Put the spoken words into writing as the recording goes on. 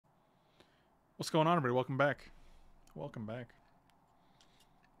What's going on, everybody? Welcome back. Welcome back.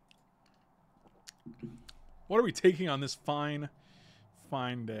 What are we taking on this fine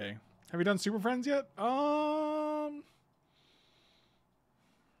day? Have you done Super Friends yet? I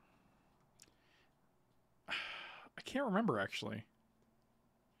can't remember, actually.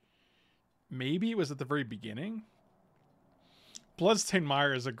 Maybe it was at the very beginning? Bloodstained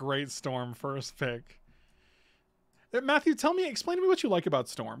Mire is a great Storm first pick. Matthew, explain to me what you like about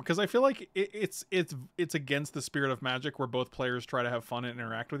Storm, because I feel like it's against the spirit of Magic, where both players try to have fun and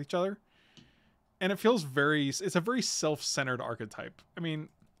interact with each other, and it feels it's a very self-centered archetype. I mean,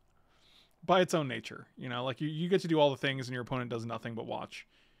 by its own nature, you know, like you get to do all the things, and your opponent does nothing but watch,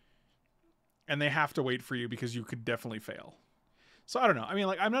 and they have to wait for you because you could definitely fail. So I don't know. I mean,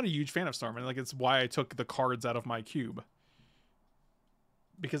 like, I'm not a huge fan of Storm, and like it's why I took the cards out of my cube,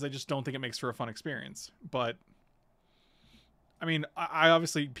 because I just don't think it makes for a fun experience. But I mean, I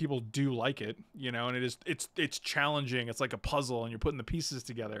obviously people do like it, you know, and it's challenging. It's like a puzzle, and you're putting the pieces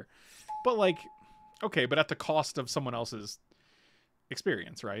together. But like, okay, but at the cost of someone else's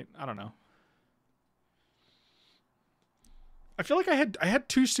experience, right? I don't know. I feel like I had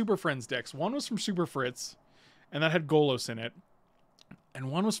two Super Friends decks. One was from Super Fritz, and that had Golos in it, and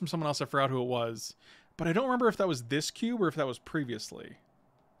one was from someone else. I forgot who it was, but I don't remember if that was this cube or if that was previously.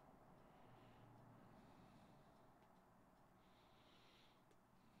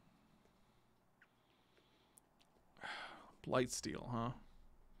 Blightsteel, huh?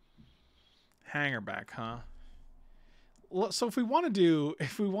 Hangerback, huh? So if we want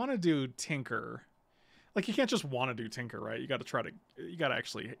to do Tinker, like, you can't just want to do Tinker, right? You got to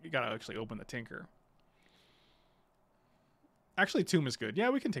actually open the Tinker. Actually, Tomb is good. Yeah,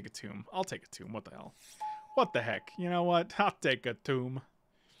 we can take a Tomb. I'll take a Tomb. What the hell? What the heck? You know what? I'll take a Tomb.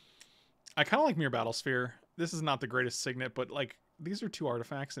 I kind of like Mere Battlesphere. This is not the greatest signet, but like, these are two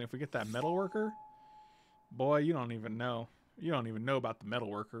artifacts, and if we get that Metalworker, boy, you don't even know. You don't even know about the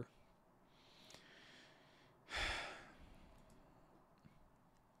Metalworker.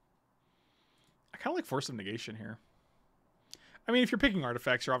 I kind of like Force of Negation here. I mean, if you're picking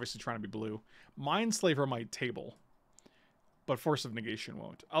artifacts, you're obviously trying to be blue. Mindslaver might table, but Force of Negation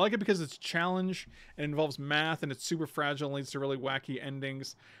won't. I like it because it's challenge and involves math, and it's super fragile and leads to really wacky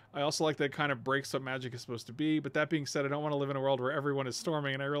endings. I also like that it kind of breaks what Magic is supposed to be. But that being said, I don't want to live in a world where everyone is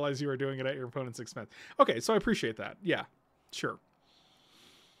storming, and I realize you are doing it at your opponent's expense. Okay, so I appreciate that. Yeah, sure.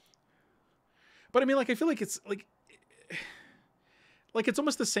 But I mean, like, I feel like it's like it's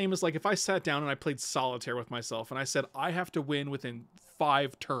almost the same as like if I sat down and I played solitaire with myself and I said I have to win within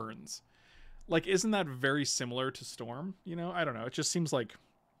 5 turns. Like, isn't that very similar to Storm? You know, I don't know. It just seems like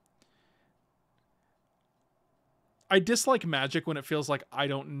I dislike Magic when it feels like I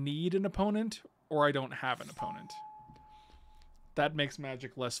don't need an opponent or I don't have an opponent. That makes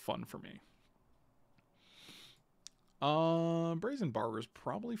Magic less fun for me. Brazen Barber is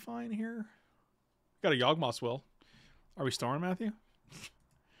probably fine here. Got a Yawgmoth's Will. Are we storming, Matthew?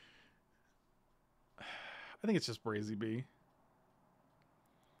 I think it's just Brazy B.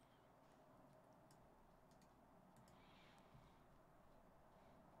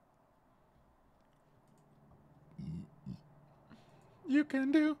 You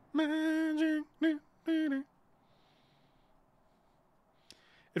can do magic.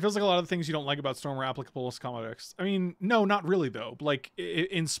 It feels like a lot of the things you don't like about Storm are applicable to combo decks. I mean, no, not really, though. Like,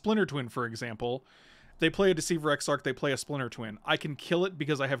 in Splinter Twin, for example, they play a Deceiver Exarch, they play a Splinter Twin. I can kill it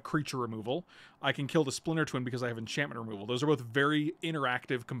because I have creature removal. I can kill the Splinter Twin because I have enchantment removal. Those are both very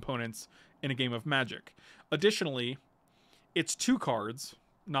interactive components in a game of Magic. Additionally, it's 2 cards,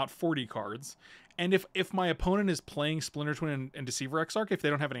 not 40 cards. And if my opponent is playing Splinter Twin and Deceiver Exarch, if they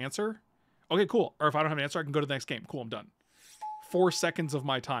don't have an answer, okay, cool. Or if I don't have an answer, I can go to the next game. Cool, I'm done. 4 seconds of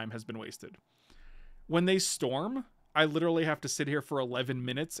my time has been wasted. When they storm, I literally have to sit here for 11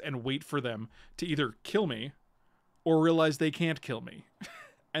 minutes and wait for them to either kill me or realize they can't kill me.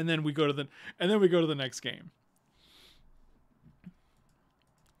 and then we go to the next game.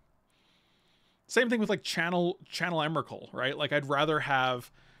 Same thing with like Channel Emrakul, right? Like, I'd rather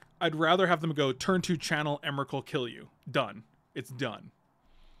have them go turn 2 Channel Emrakul, kill you. Done. It's done.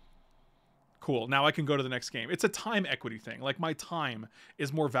 Cool, now I can go to the next game. It's a time equity thing. Like, my time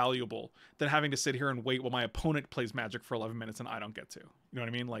is more valuable than having to sit here and wait while my opponent plays Magic for 11 minutes and I don't get to. You know what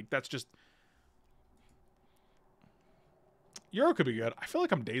I mean? Like, that's just... Euro could be good. I feel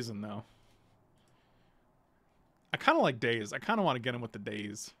like I'm dazing, though. I kind of like Daze. I kind of want to get him with the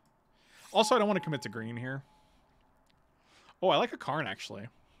Daze. Also, I don't want to commit to green here. Oh, I like a Karn, actually.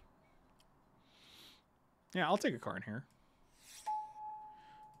 Yeah, I'll take a Karn here.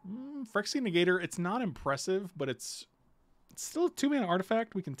 Phyrexian Negator, it's not impressive, but it's still a 2-mana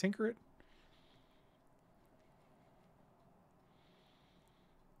artifact. We can tinker it.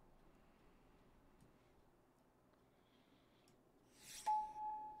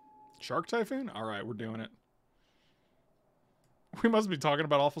 Shark Typhoon? Alright, we're doing it. We must be talking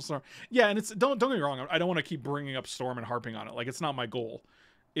about awful Storm. Yeah, and it's don't get me wrong, I don't want to keep bringing up Storm and harping on it. Like, it's not my goal.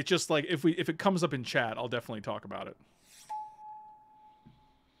 It's just like if it comes up in chat, I'll definitely talk about it.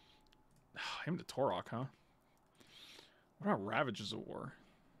 Him to Torok, huh? What about Ravages of War?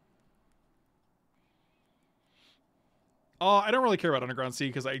 I don't really care about Underground Sea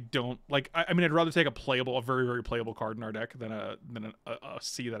because I don't like. I mean, I'd rather take a very very playable card in our deck than a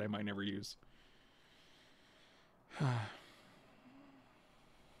sea that I might never use.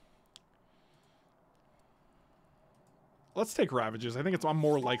 Let's take Ravages. I think I'm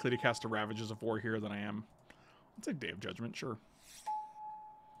more likely to cast a Ravages of War here than I am. Let's take Day of Judgment, sure.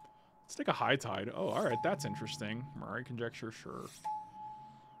 Let's take a High Tide. Oh, all right, that's interesting. Mirari Conjecture, sure.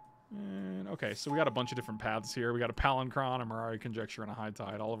 And, okay, so we got a bunch of different paths here. We got a Palancron, a Mirari Conjecture, and a High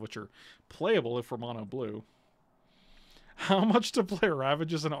Tide, all of which are playable if we're mono blue. How much to play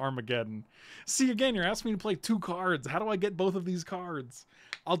Ravages and Armageddon? See, again, you're asking me to play 2 cards. How do I get both of these cards?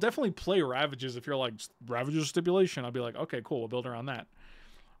 I'll definitely play Ravages if you're like, Ravages Stipulation. I'll be like, okay, cool, we'll build around that.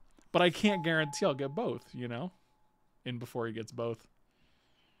 But I can't guarantee I'll get both, you know? In before he gets both.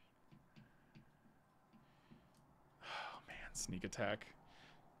 Oh, man, Sneak Attack.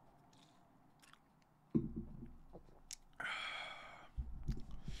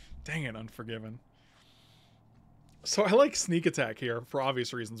 Dang it, Unforgiven. So I like Sneak Attack here for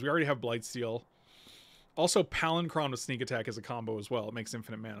obvious reasons. We already have Blightsteel. Also, Palancron with Sneak Attack is a combo as well. It makes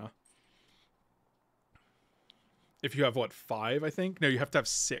infinite mana. If you have, what, 5, I think? No, you have to have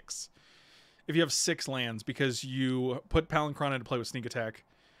 6. If you have 6 lands, because you put Palancron into play with Sneak Attack,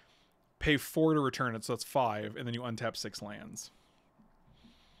 pay 4 to return it, so that's 5, and then you untap 6 lands.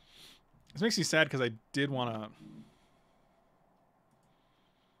 This makes me sad because I did want to...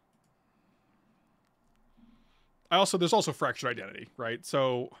 there's also Fractured Identity, right?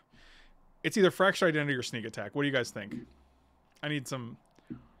 So it's either Fractured Identity or Sneak Attack. What do you guys think? I need some...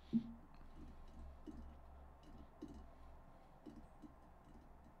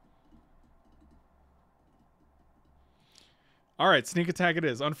 All right, Sneak Attack it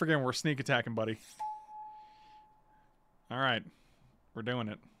is. Unforgiven, we're Sneak Attacking, buddy. All right, we're doing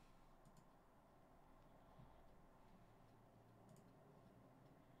it.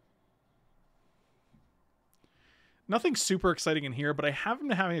 Nothing super exciting in here, but I have been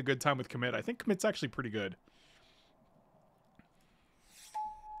having a good time with Commit. I think Commit's actually pretty good.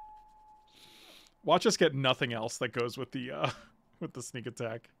 Watch us get nothing else that goes with the Sneak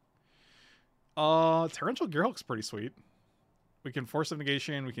Attack. Torrential Gearhulk's pretty sweet. We can Force of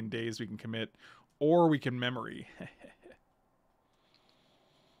Negation, we can Daze, we can Commit, or we can Memory.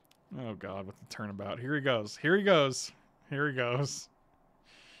 Oh god, what's the turnabout? Here he goes. Here he goes. Here he goes.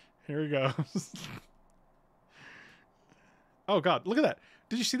 Here he goes. Oh god, look at that.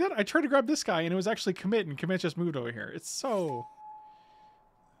 Did you see that? I tried to grab this guy and it was actually Commit, and Commit just moved over here. It's so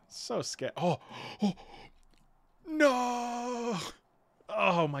scary. Oh, no.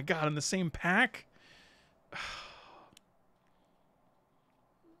 Oh my god, in the same pack?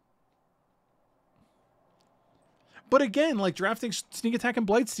 But again, like, drafting Sneak Attack and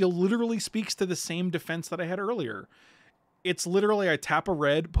Blightsteel literally speaks to the same defense that I had earlier. It's literally, I tap a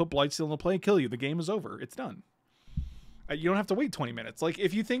red, put Blightsteel into play, and kill you. The game is over. It's done. You don't have to wait 20 minutes. Like,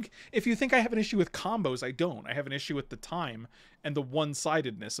 if you think I have an issue with combos, I don't. I have an issue with the time and the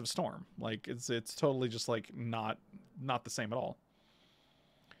one-sidedness of Storm. Like, it's totally just, like, not the same at all.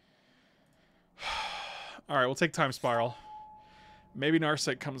 All right, we'll take Time Spiral. Maybe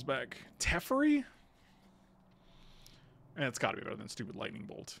Narset comes back. Teferi? And it's got to be better than stupid Lightning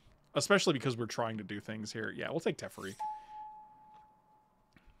Bolt. Especially because we're trying to do things here. Yeah, we'll take Teferi.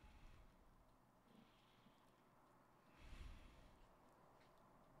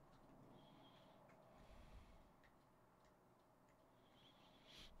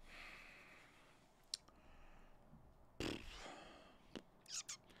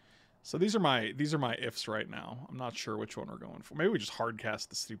 So these are my ifs right now. I'm not sure which one we're going for. Maybe we just hardcast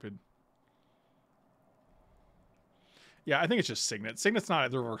the stupid... Yeah, I think it's just Signet. Signet's not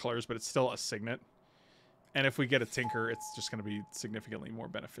either of our colors, but it's still a Signet. And if we get a Tinker, it's just going to be significantly more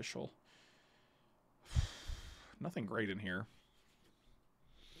beneficial. Nothing great in here.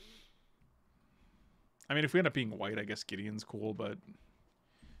 I mean, if we end up being white, I guess Gideon's cool, but...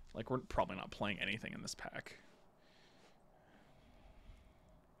 like, we're probably not playing anything in this pack.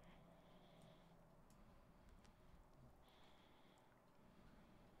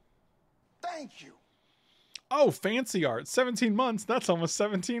 Thank you. Oh, fancy art. 17 months. That's almost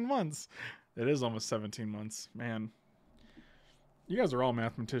 17 months. It is almost 17 months. Man. You guys are all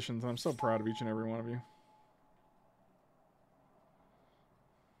mathematicians. I'm so proud of each and every one of you.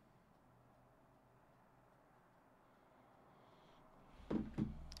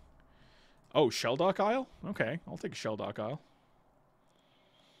 Oh, Shelldock Isle? Okay, I'll take a Shelldock Isle.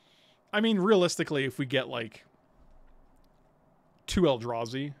 I mean, realistically, if we get, like, 2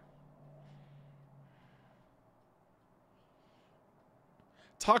 Eldrazi...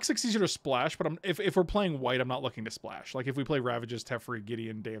 Toxic's easier to splash, but if we're playing white, I'm not looking to splash. Like, if we play Ravages, Teferi,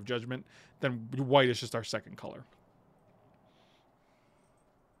 Gideon, Day of Judgment, then white is just our second color.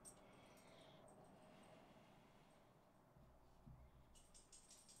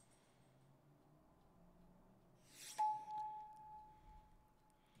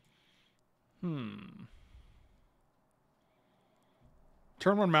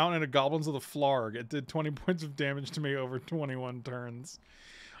 Turn 1 Mountain into Goblins of the Flarg. It did 20 points of damage to me over 21 turns.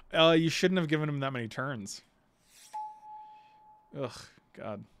 You shouldn't have given him that many turns. Ugh,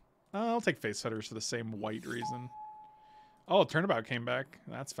 God. I'll take Face Setters for the same white reason. Oh, Turnabout came back.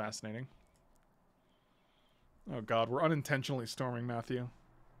 That's fascinating. Oh, God. We're unintentionally storming Matthew.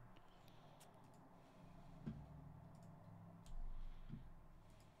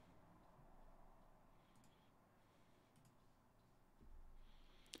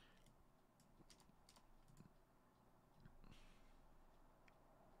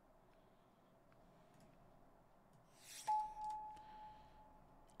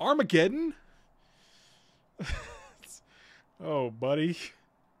 Armageddon? Oh, buddy.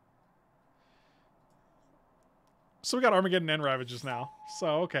 So we got Armageddon and Ravages now.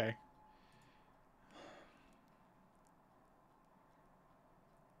 So, okay.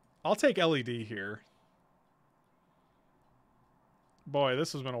 I'll take LED here. Boy,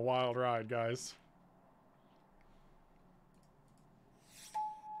 this has been a wild ride, guys.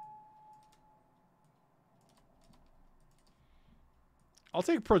 I'll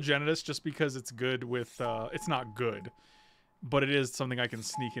take Progenitus just because it's good with... it's not good, but it is something I can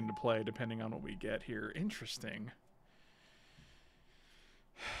sneak into play depending on what we get here. Interesting.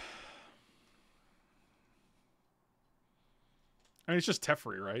 I mean, it's just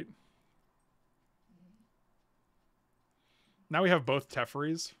Teferi, right? Now we have both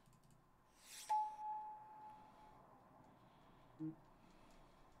Teferis.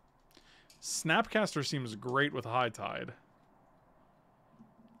 Snapcaster seems great with High Tide.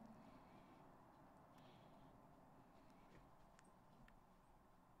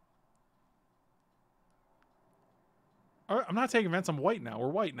 I'm not taking Vents. I'm white now. We're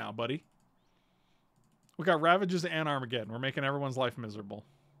white now, buddy. We got Ravages and Armageddon. We're making everyone's life miserable.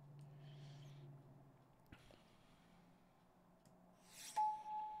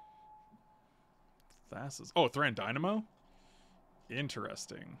 Thassa's. Oh, Thran Dynamo?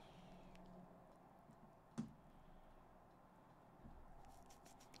 Interesting.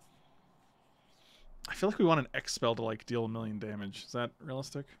 I feel like we want an X spell to, like, deal 1,000,000 damage. Is that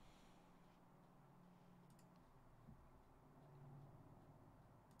realistic?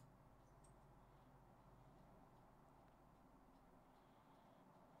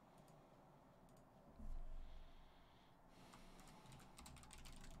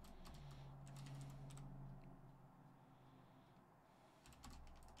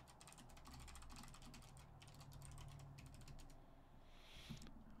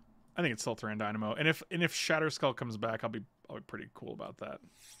 I think it's still Thran Dynamo. And if Shatter Skull comes back, I'll be pretty cool about that.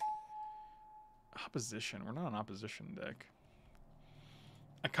 Opposition. We're not an opposition deck.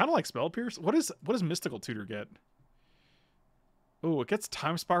 I kind of like Spell Pierce. What does Mystical Tutor get? Oh, it gets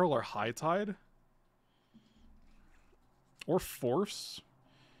Time Spiral or High Tide. Or Force.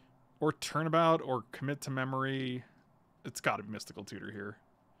 Or Turnabout or Commit to Memory. It's got to be Mystical Tutor here.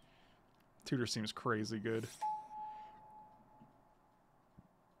 Tutor seems crazy good.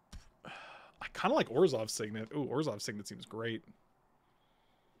 I kind of like Orzhov's Signet. Ooh, Orzhov's Signet seems great.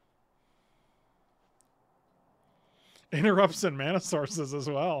 Interrupts and mana sources as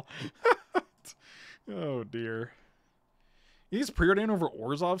well. Oh, dear. He's preordained over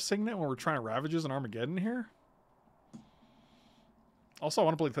Orzhov's Signet when we're trying to Ravages and Armageddon here? Also, I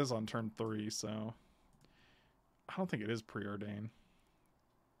want to play this on turn 3, so... I don't think it is preordained.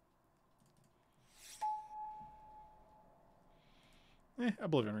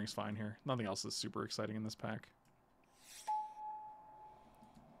 Oblivion Ring's fine here. Nothing else is super exciting in this pack.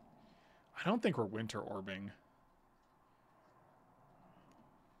 I don't think we're Winter Orbing.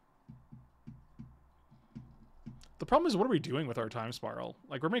 The problem is, what are we doing with our Time Spiral?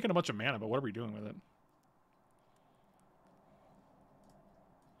 Like, we're making a bunch of mana, but what are we doing with it?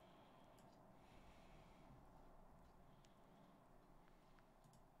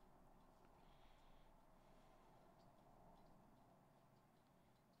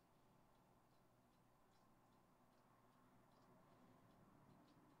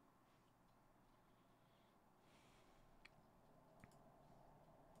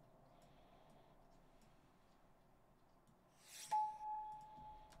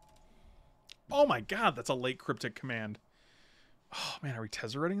 Oh my god, that's a late cryptic command. Oh man, are we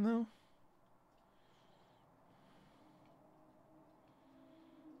Tezzerating though?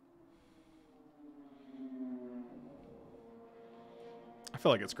 I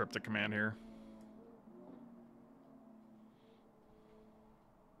feel like it's cryptic command here.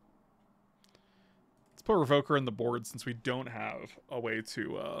 Let's put Revoker in the board since we don't have a way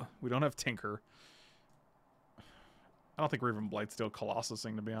to, we don't have Tinker. I don't think we're even Blightsteel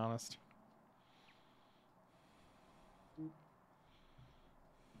Colossusing, to be honest.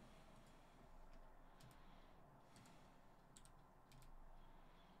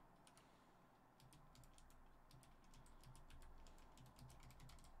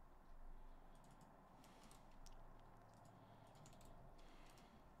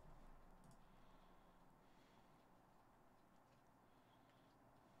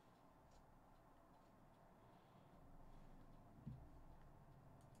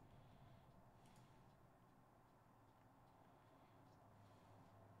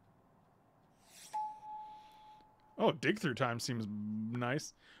 Oh, dig through time seems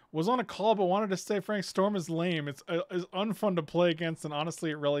nice. Was on a call but wanted to say Frank Storm is lame. It's unfun to play against, and honestly,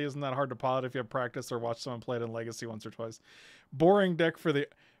 it really isn't that hard to pilot if you have practice or watch someone play it in Legacy once or twice. Boring deck for the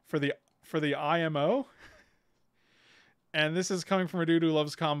IMO. And this is coming from a dude who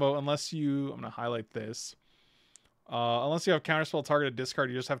loves combo. Unless you, I'm gonna highlight this. Unless you have counterspell targeted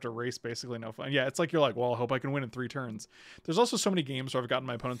discard, you just have to race basically no fun. Yeah, it's like you're like, well, I hope I can win in 3 turns. There's also so many games where I've gotten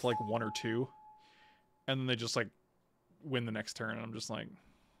my opponent to like 1 or 2, and then they just like win the next turn, and I'm just like,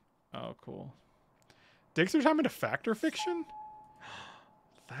 oh, cool. Dig through time into Factor Fiction?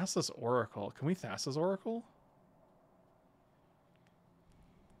 Thassa's Oracle. Can we Thassa's Oracle?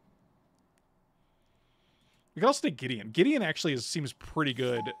 We could also take Gideon. Gideon actually seems pretty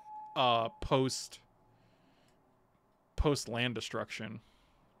good post land destruction.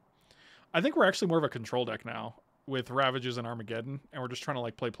 I think we're actually more of a control deck now with Ravages and Armageddon, and we're just trying to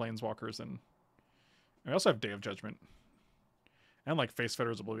like play Planeswalkers, and we also have Day of Judgment. And like Face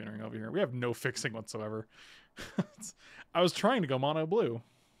Fetter's Oblivion Ring over here. We have no fixing whatsoever. I was trying to go mono blue.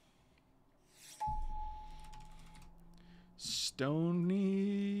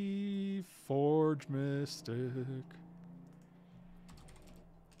 Stony Forge Mystic.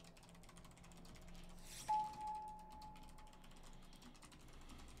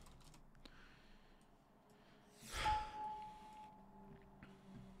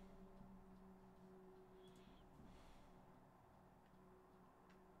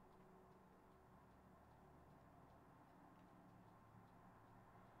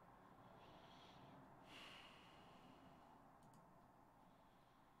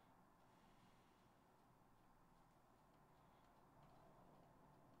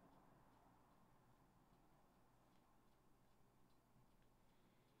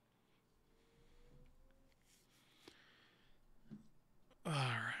 All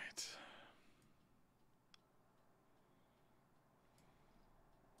right.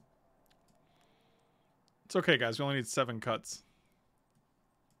 It's okay, guys. We only need 7 cuts.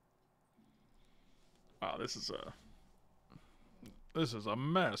 Wow, this is a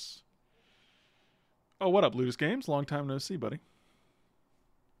mess. Oh, what up, Ludus Games? Long time no see, buddy.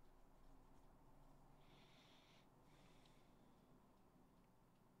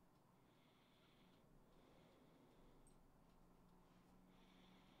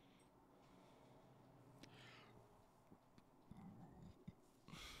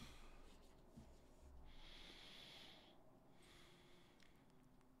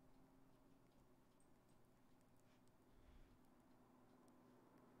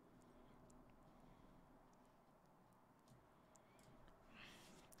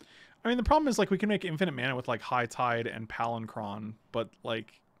 I mean, the problem is, like, we can make infinite mana with, like, High Tide and Palancron, but,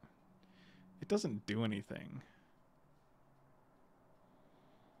 like, it doesn't do anything.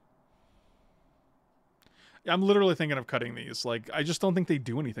 I'm literally thinking of cutting these. Like, I just don't think they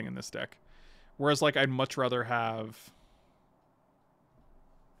do anything in this deck. Whereas, like, I'd much rather have...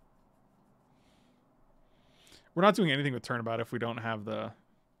 We're not doing anything with Turnabout if we don't have the...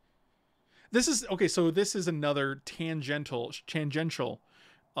 This is... Okay, so this is another tangential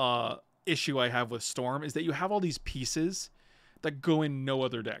issue I have with Storm, is that you have all these pieces that go in no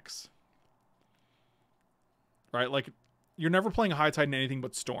other decks. Right? Like, you're never playing High Tide in anything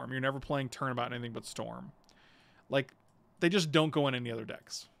but Storm. You're never playing Turnabout in anything but Storm. Like, they just don't go in any other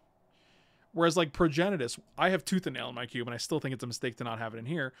decks. Whereas, like, Progenitus, I have Tooth and Nail in my cube, and I still think it's a mistake to not have it in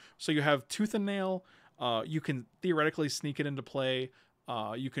here. So you have Tooth and Nail. You can theoretically sneak it into play.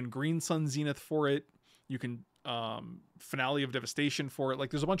 You can Green Sun Zenith for it. You can Finale of Devastation for it.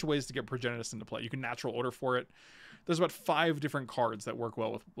 Like, there's a bunch of ways to get Progenitus into play. You can Natural Order for it. There's about 5 different cards that work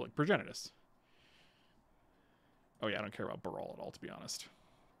well with, like, Progenitus. Oh yeah, I don't care about Baral at all, to be honest.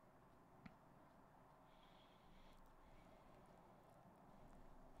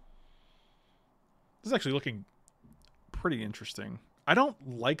 This is actually looking pretty interesting. I don't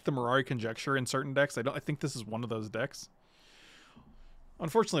like the Mirari Conjecture in certain decks. I think this is one of those decks.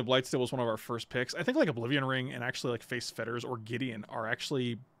 Unfortunately, Blightsteel was one of our first picks. I think like Oblivion Ring and actually like Face Fetters or Gideon are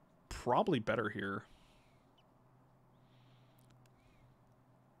actually probably better here.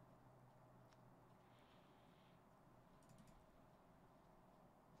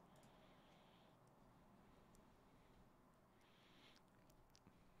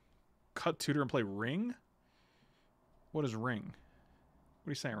 Cut Tutor and play Ring? What is Ring? What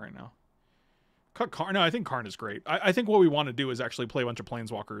are you saying right now? Cut Karn? No, I think Karn is great. I think what we want to do is actually play a bunch of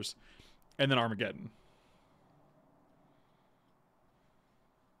Planeswalkers and then Armageddon.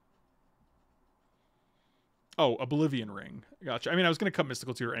 Oh, Oblivion Ring. Gotcha. I mean, I was going to cut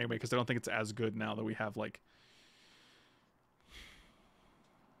Mystical Tutor anyway because I don't think it's as good now that we have, like...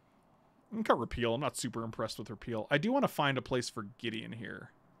 I can cut Repeal. I'm not super impressed with Repeal. I do want to find a place for Gideon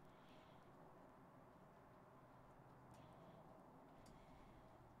here.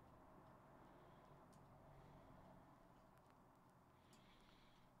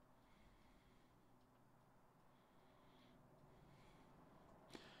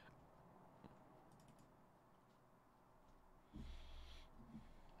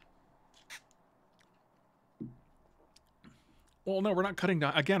 Well, no, we're not cutting...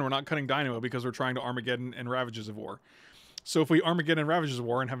 Again, we're not cutting Dynamo because we're trying to Armageddon and Ravages of War. So if we Armageddon and Ravages of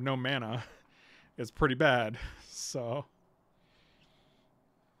War and have no mana, it's pretty bad. So...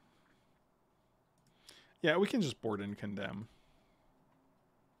 yeah, we can just board and condemn.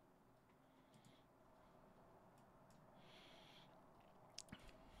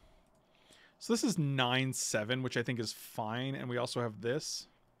 So this is 9/7, which I think is fine. And we also have this.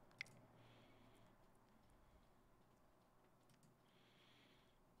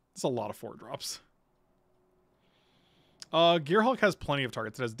 It's a lot of 4-drops. Gearhulk has plenty of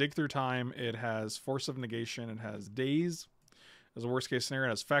targets. It has Dig Through Time. It has Force of Negation. It has Daze as a worst case scenario.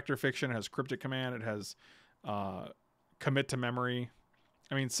 It has Factor Fiction. It has Cryptic Command. It has Commit to Memory.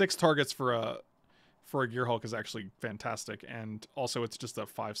 I mean, 6 targets for a Gearhulk is actually fantastic. And also it's just a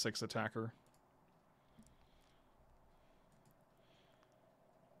 5/6 attacker.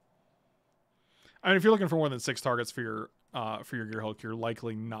 I mean, if you're looking for more than 6 targets for your Gearhulk, you're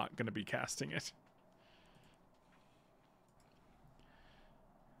likely not going to be casting it.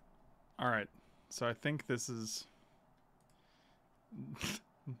 All right, so I think this is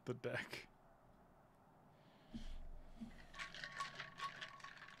the deck.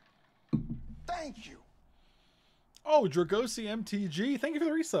 Thank you. Oh, Dragosi MTG, thank you for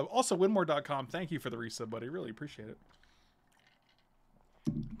the resub. Also, Winmore.com, thank you for the resub, buddy. Really appreciate it.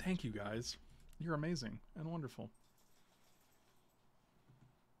 Thank you, guys. You're amazing and wonderful.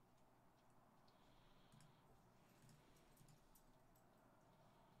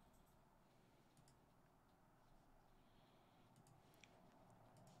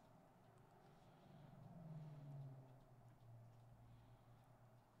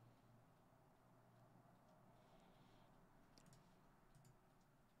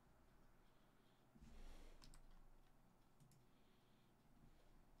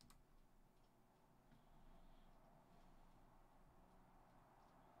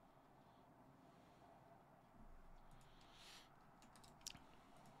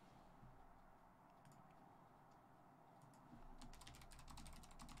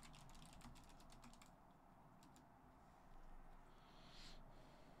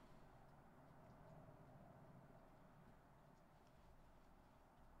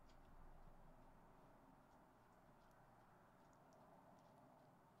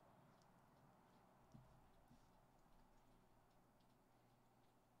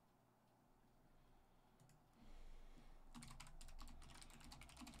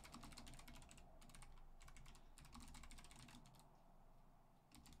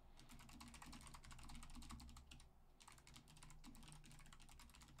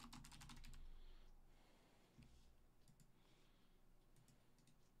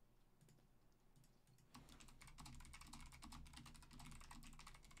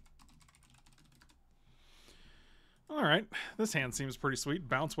 All right, this hand seems pretty sweet.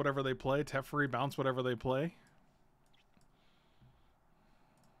 Bounce whatever they play. Teferi, bounce whatever they play.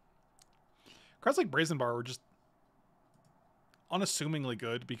 Cards like Brazen Bar were just unassumingly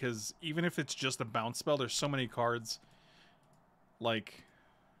good because even if it's just a bounce spell, there's so many cards like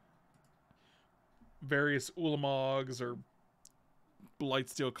various Ulamogs or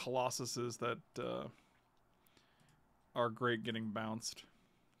Blightsteel Colossuses that are great getting bounced.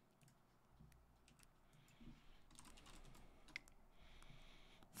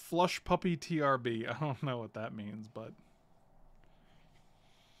 Flush puppy TRB. I don't know what that means, but...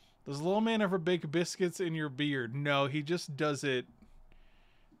 Does the little man ever bake biscuits in your beard? No, he just does it...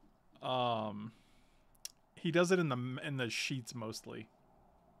 He does it in the sheets mostly.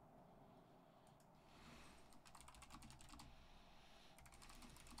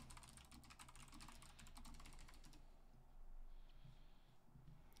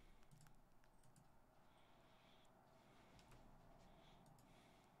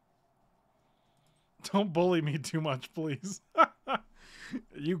 Don't bully me too much, please.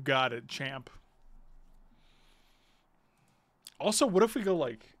 You got it, champ. Also, what if we go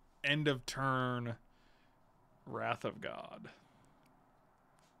like end of turn Wrath of God?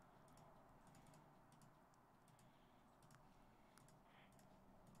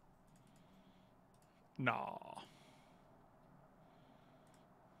 Nah.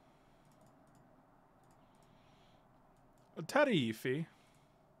 Tarifi.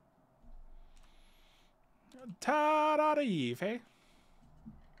 Tarifi.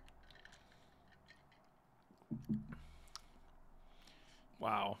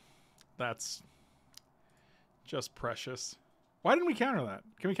 Wow. That's just precious. Why didn't we counter that?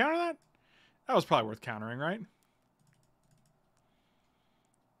 Can we counter that? That was probably worth countering, right?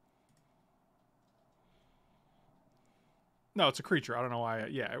 No, it's a creature. I don't know why.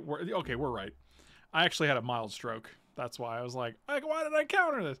 Yeah, okay, we're right. I actually had a mild stroke. That's why I was like, why did I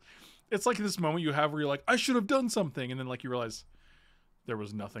counter this? It's like this moment you have where you're like, I should have done something. And then like you realize there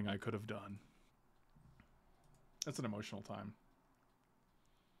was nothing I could have done. That's an emotional time.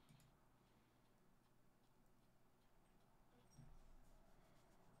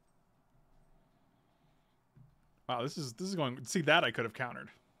 Wow, this is going... See, that I could have countered.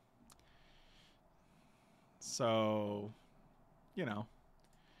 So, you know,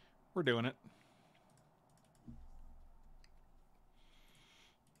 we're doing it.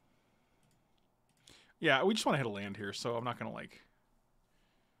 Yeah, we just want to hit a land here, so I'm not going to, like...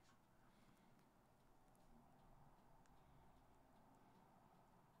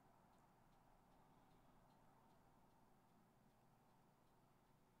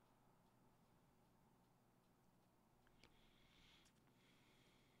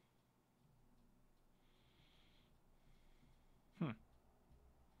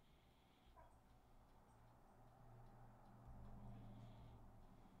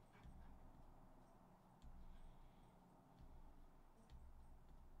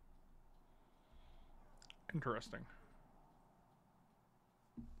 Interesting.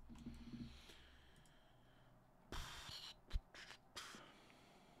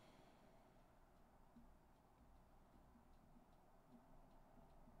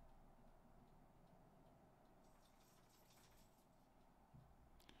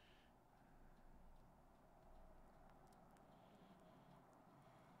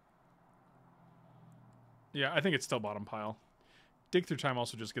 Yeah, I think it's still bottom pile. Dig Through Time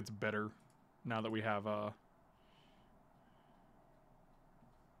also just gets better now that we have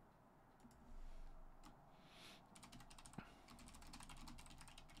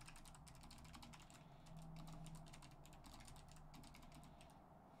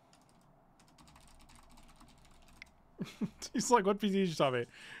He's like, what PC did you tell me?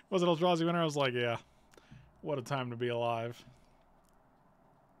 Was it Eldrazi winner? I was like, yeah. What a time to be alive.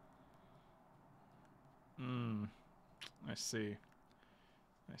 I see.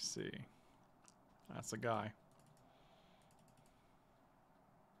 I see. That's a guy.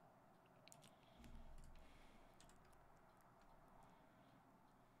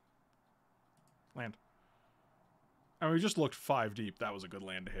 Land. And we just looked 5 deep. That was a good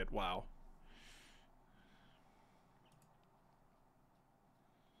land to hit. Wow.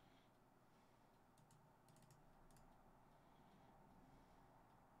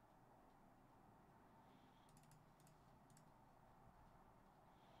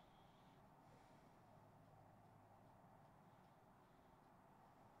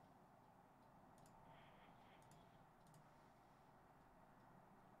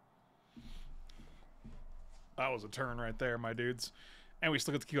 That was a turn right there, my dudes. And we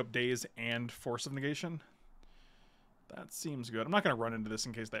still get to keep up Daze and Force of Negation. That seems good. I'm not going to run into this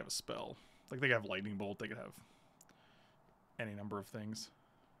in case they have a spell. Like, they could have Lightning Bolt. They could have any number of things.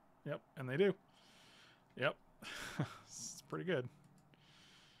 Yep, and they do. Yep. It's pretty good.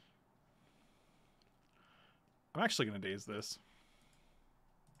 I'm actually going to Daze this.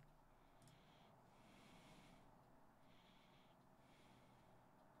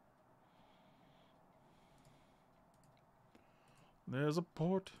 There's a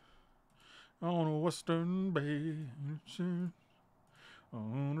port on a western bay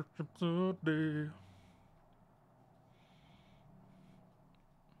on a trip today.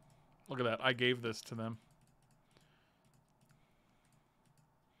 Look at that. I gave this to them.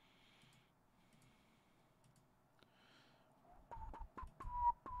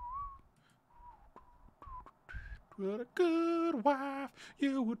 What a good wife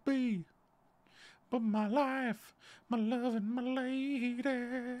you would be. But my life, my love, and my lady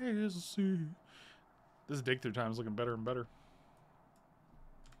is a sea. This dig through time is looking better and better.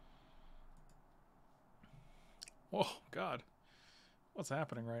 Oh, God. What's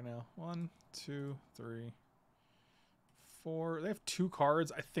happening right now? 1, 2, 3, 4. They have 2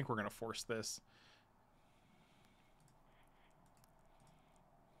 cards. I think we're going to force this.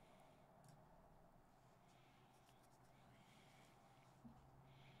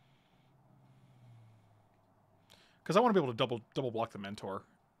 Because I want to be able to double block the Mentor.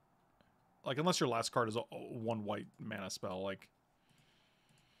 Like, unless your last card is a 1 white mana spell, like...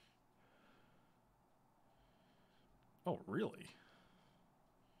 Oh, really?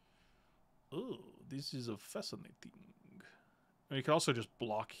 Oh, this is a fascinating. I mean, you could also just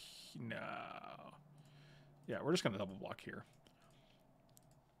block... No. Yeah, we're just going to double block here.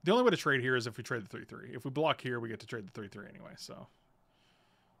 The only way to trade here is if we trade the 3/3. If we block here, we get to trade the 3/3 anyway, so...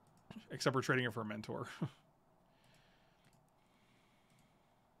 Except we're trading it for a Mentor.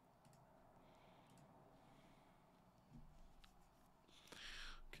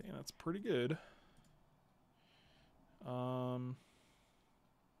 Okay, that's pretty good.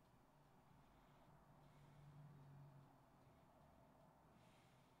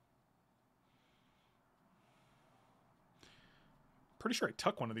 Pretty sure I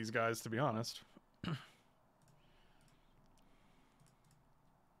tuck one of these guys, to be honest.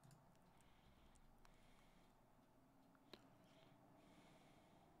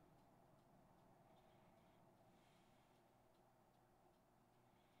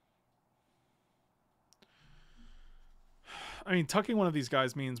 I mean, tucking one of these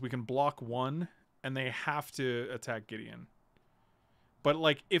guys means we can block one, and they have to attack Gideon. But,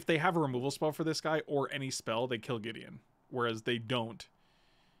 like, if they have a removal spell for this guy, or any spell, they kill Gideon. Whereas they don't.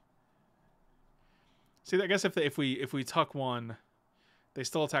 See, I guess if we tuck one, they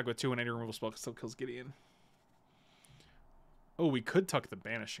still attack with 2, and any removal spell still kills Gideon. Oh, we could tuck the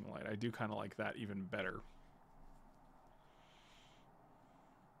Banishing Light. I do kind of like that even better.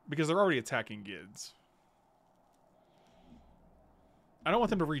 Because they're already attacking Gids. I don't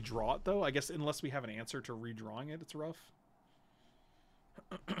want them to redraw it, though. I guess unless we have an answer to redrawing it, it's rough.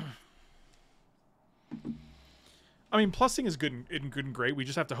 I mean, plussing is good and great. We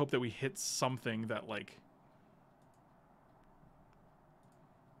just have to hope that we hit something that, like...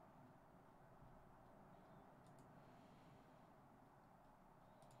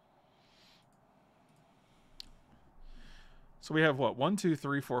 So we have, what? 1, 2,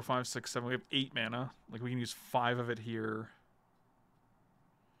 3, 4, 5, 6, 7. We have 8 mana. Like, we can use 5 of it here.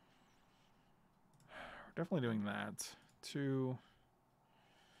 We're definitely doing that. 2,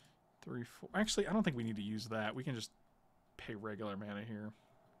 3, 4. Actually, I don't think we need to use that. We can just pay regular mana here.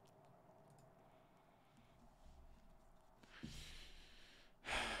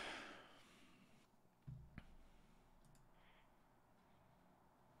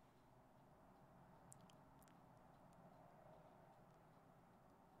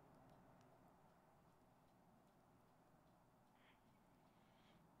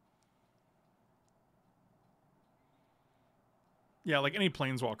 Yeah, like any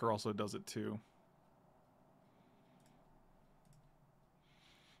Planeswalker also does it too.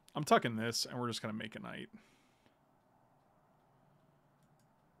 I'm tucking this, and we're just going to make a knight.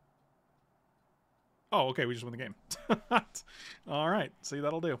 Oh, okay, we just won the game. All right, see,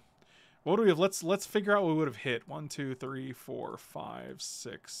 that'll do. What do we have? Let's figure out what we would have hit. 1, 2, 3, 4, 5,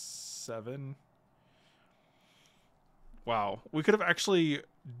 6, 7. Wow, we could have actually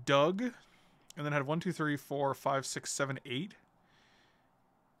dug, and then had 1, 2, 3, 4, 5, 6, 7, 8.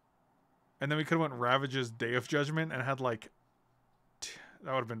 And then we could have went Ravage's Day of Judgment and had like...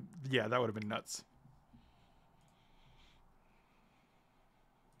 That would have been... Yeah, that would have been nuts.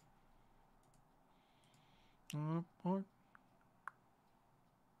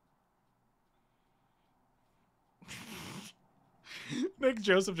 Nick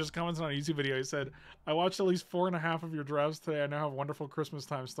Joseph just commented on a YouTube video. He said, I watched at least 4.5 of your drafts today. I now have wonderful Christmas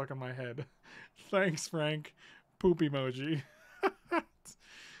time stuck in my head. Thanks, Frank. Poop emoji.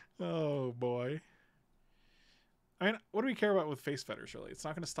 Oh, boy. I mean, what do we care about with Face Fetish, really? It's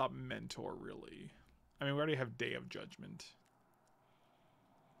not going to stop Mentor, really. I mean, we already have Day of Judgment.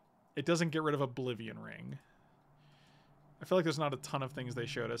 It doesn't get rid of Oblivion Ring. I feel like there's not a ton of things they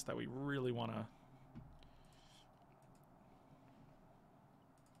showed us that we really want to...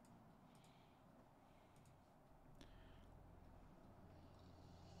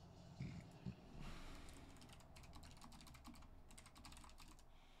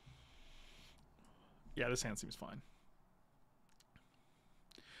 Yeah, this hand seems fine.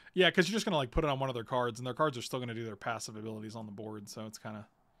 Yeah, because you're just going to like put it on one of their cards, and their cards are still going to do their passive abilities on the board, so it's kind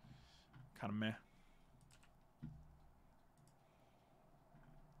of meh.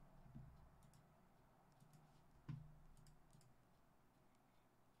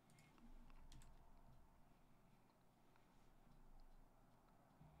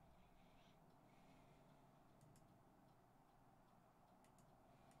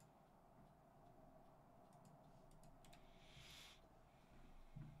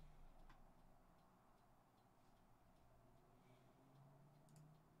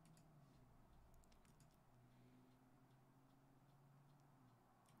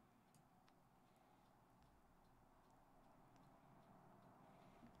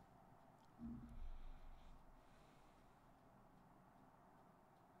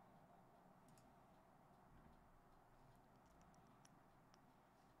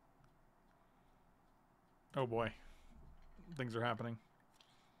 Oh boy. Things are happening.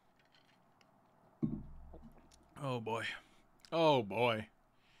 Oh boy. Oh boy.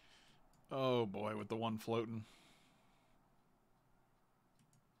 Oh boy, with the one floating.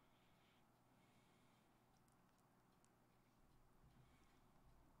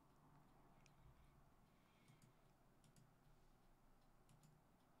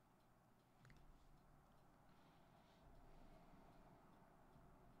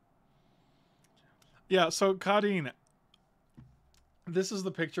 Yeah, so Kadeen, this is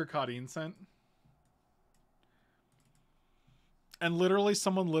the picture Kadeen sent. And literally,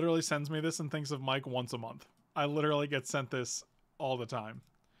 someone literally sends me this and thinks of Mike once a month. I literally get sent this all the time.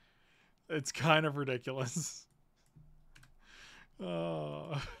 It's kind of ridiculous.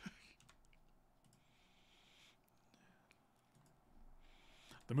 Uh,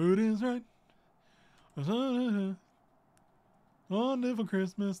 the mood is right. Wonderful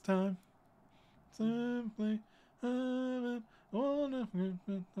Christmas time. Simply having wonderful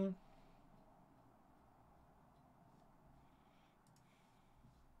Christmas time.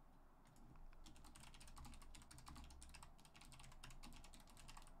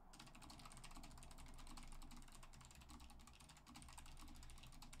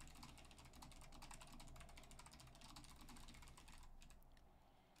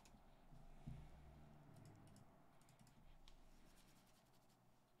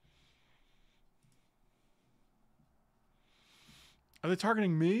 Are they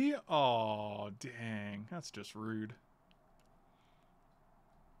targeting me? Oh, dang. That's just rude.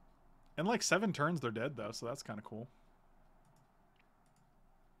 In like 7 turns, they're dead, though, so that's kind of cool.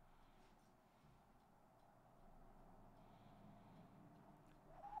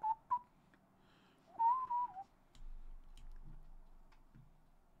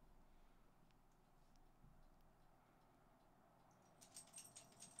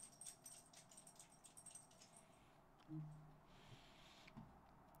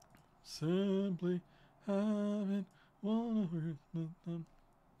 Simply having one Christmas time.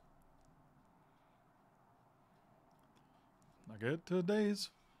 I get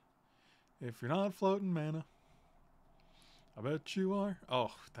today's. If you're not floating mana, I bet you are. Oh,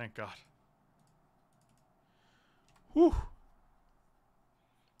 thank God. Whew.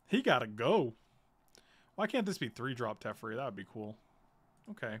 He gotta go. Why can't this be 3-drop Teferi? That would be cool.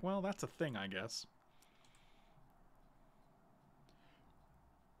 Okay, well, that's a thing, I guess.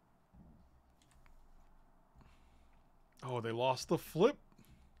 Oh, they lost the flip.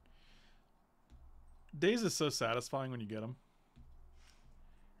 Days is so satisfying when you get them.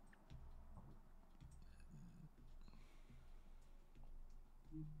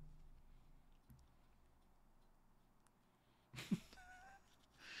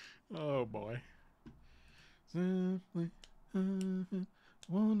 Oh boy. Simply having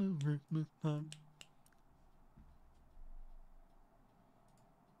one Christmas time.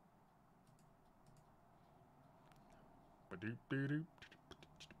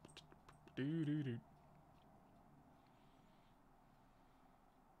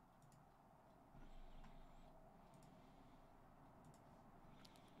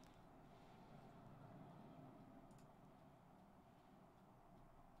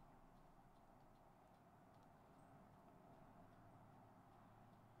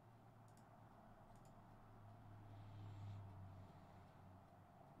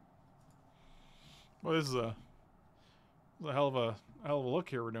 Well, this is a hell of a look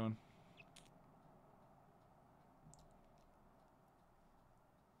here we're doing.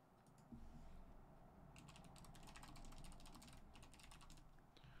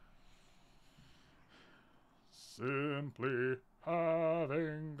 Simply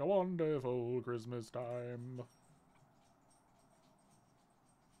having a wonderful Christmas time.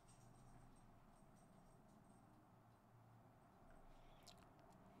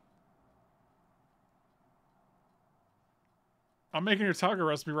 I'm making your taco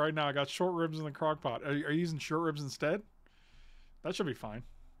recipe right now. I got short ribs in the crock pot. Are you using short ribs instead? That should be fine.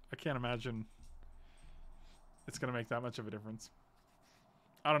 I can't imagine it's going to make that much of a difference.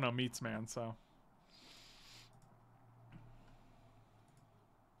 I don't know meats, man, so.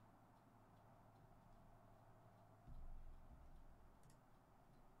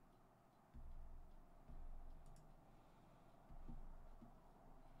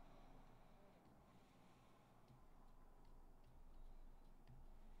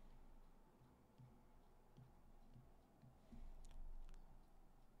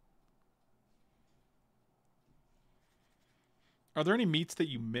 Are there any meats that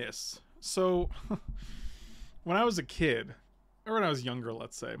you miss? So, when I was a kid, or when I was younger,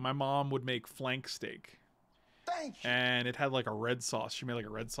 let's say, my mom would make flank steak. Thank you. And it had like a red sauce. She made like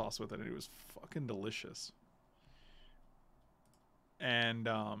a red sauce with it, and it was fucking delicious. And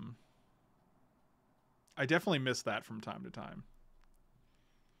I definitely miss that from time to time.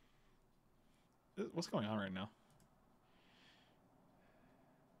 What's going on right now?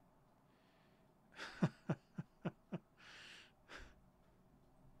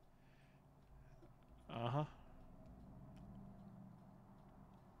 Uh-huh.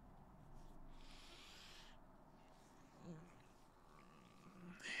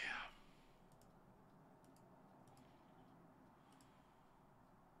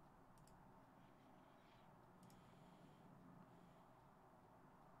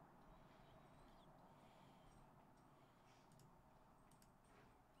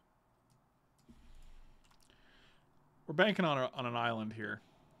 We're banking on an island here.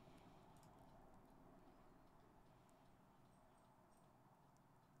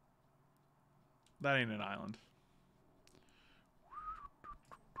 That ain't an island.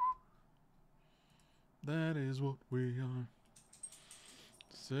 That is what we are.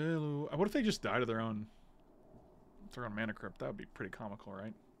 What if they just died of their own mana crypt? That would be pretty comical,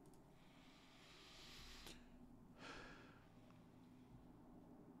 right?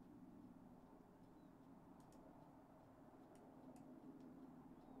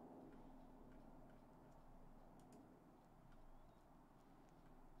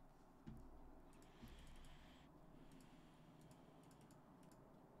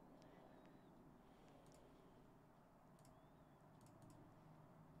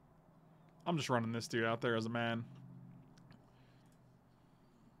 I'm just running this dude out there as a man.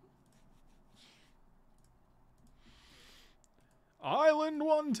 Island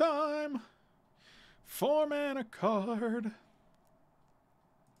one time. 4 mana card.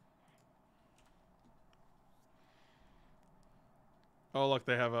 Oh, look,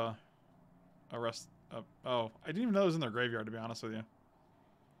 they have a rest. Oh, I didn't even know it was in their graveyard, to be honest with you.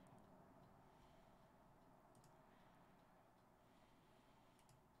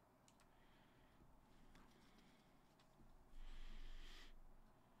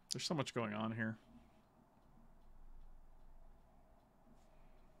 There's so much going on here.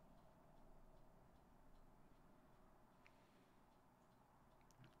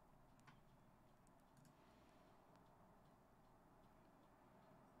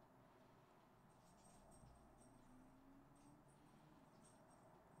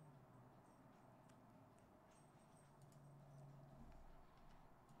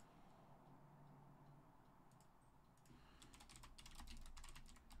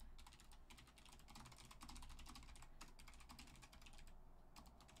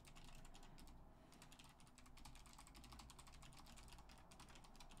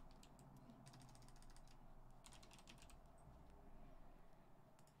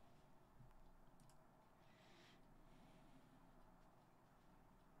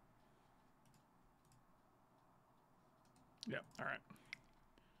 Yeah, alright.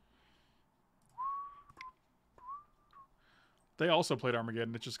 They also played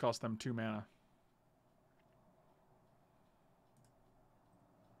Armageddon. It just cost them 2 mana.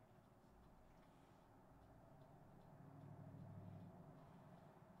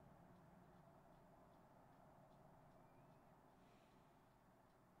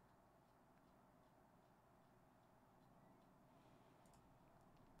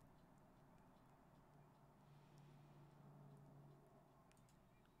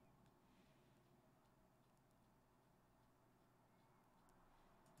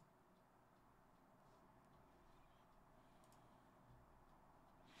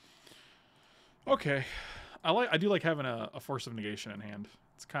 Okay. I do like having a Force of Negation in hand.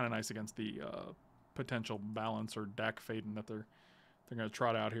 It's kind of nice against the potential balance or deck Faden that they're going to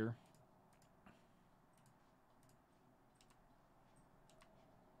trot out here.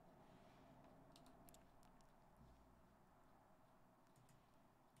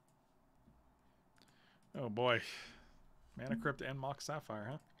 Oh boy. Mana Crypt and Mox Sapphire,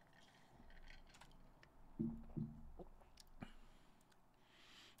 huh?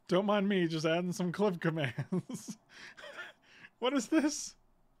 Don't mind me, just adding some clip commands. What is this?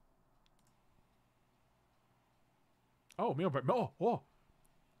 Oh, meal break. Oh, whoa.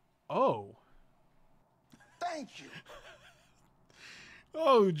 Oh. Thank you.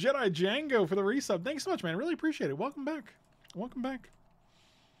 Oh, Jedi Django for the resub. Thanks so much, man. Really appreciate it. Welcome back. Welcome back.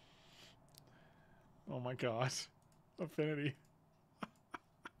 Oh my god. Affinity.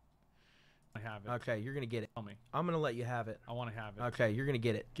 I have it. Okay, you're gonna get it. Tell me. I'm gonna let you have it. I want to have it. Okay, you're gonna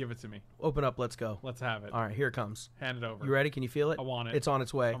get it. Give it to me. Open up. Let's go. Let's have it. All right, here it comes. Hand it over. You ready? Can you feel it? I want it. It's on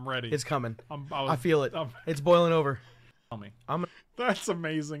its way. I'm ready. It's coming. I I feel it. It's boiling over. Tell me. I'm. That's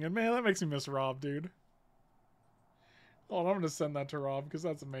amazing. And man, that makes me miss Rob, dude. Oh, I'm going to send that to Rob because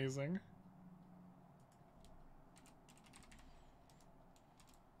that's amazing.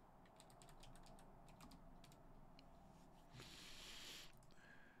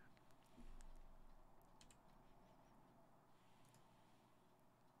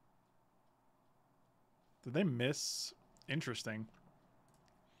 Did they miss? Interesting.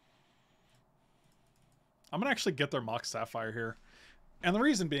 I'm going to actually get their Mox Sapphire here. And the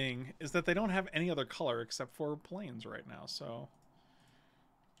reason being is that they don't have any other color except for plains right now, so...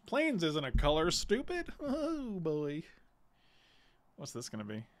 Plains isn't a color, stupid! Oh, boy. What's this going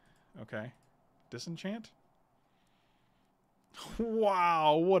to be? Okay. Disenchant?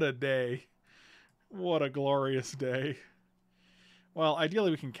 Wow, what a day. What a glorious day. Well,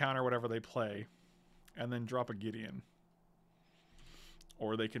 ideally we can counter whatever they play. And then drop a Gideon.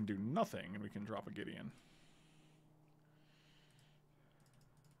 Or they can do nothing and we can drop a Gideon.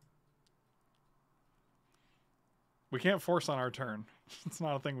 We can't force on our turn. It's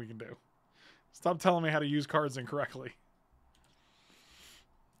not a thing we can do. Stop telling me how to use cards incorrectly.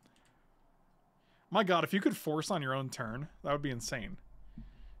 My god, if you could force on your own turn, that would be insane.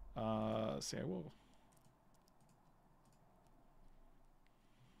 See, I will.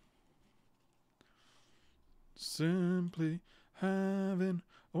 Simply having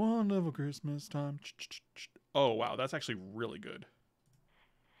a wonderful Christmas time. Oh, wow, that's actually really good.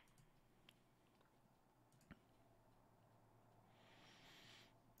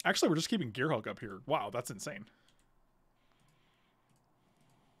 Actually, we're just keeping Gearhulk up here. Wow, that's insane.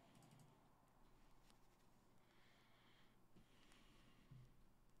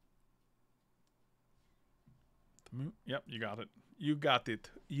 Yep, you got it. You got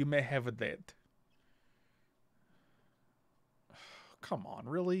it. You may have that. Come on,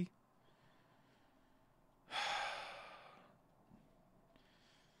 really?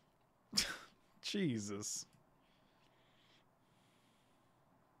 Jesus.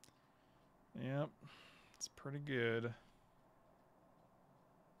 Yep, it's pretty good.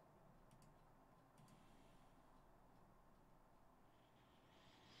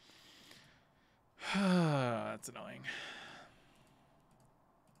 That's annoying.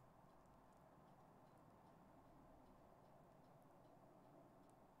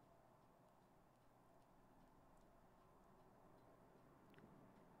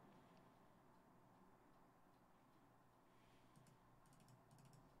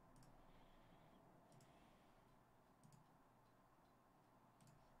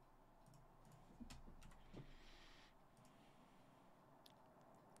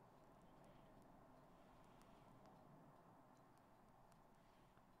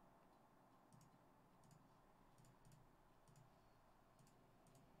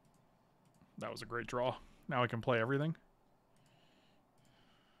 That was a great draw. Now I can play everything.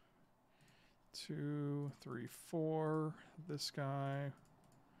 2, 3, 4. This guy.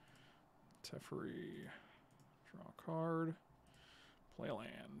 Teferi. Draw a card. Play a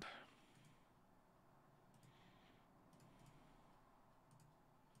land.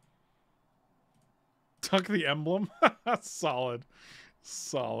 Tuck the emblem. Solid.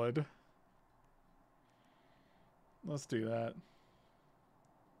 Solid. Let's do that.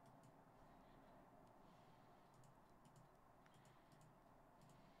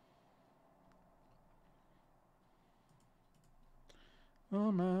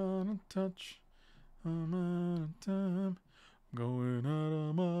 I'm out of touch. I'm out of time. Going out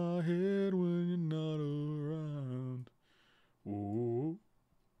of my head when you're not around. Ooh.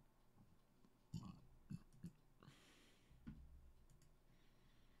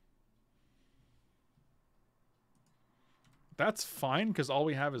 That's fine because all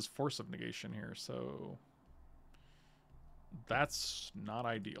we have is Force of Negation here, so that's not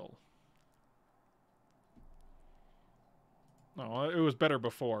ideal. No, it was better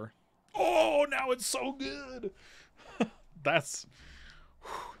before. Oh, now it's so good. That's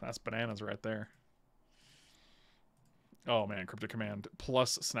bananas right there. Oh man, Cryptic Command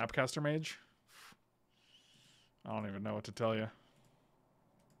plus Snapcaster Mage. I don't even know what to tell you.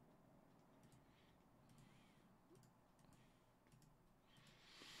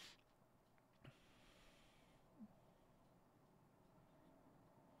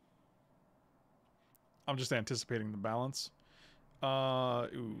 I'm just anticipating the balance.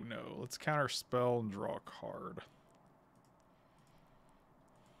 Ooh, no. Let's counter spell and draw a card.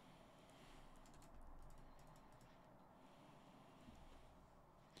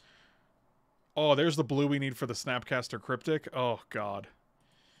 Oh, there's the blue we need for the Snapcaster Cryptic. Oh, God.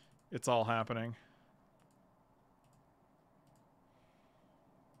 It's all happening.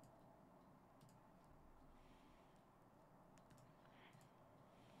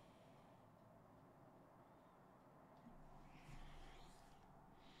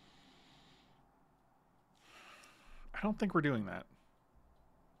 I don't think we're doing that.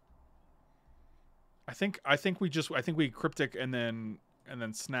 I think we Cryptic and then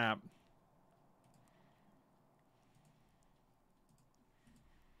snap.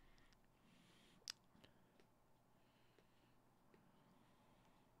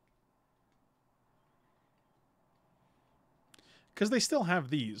 Because they still have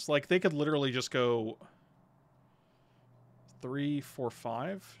these. Like, they could literally just go 3, 4,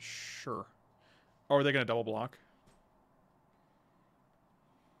 5. Sure. Or are they going to double block?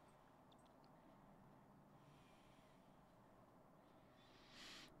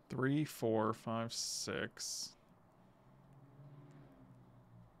 Three, 4, 5, 6.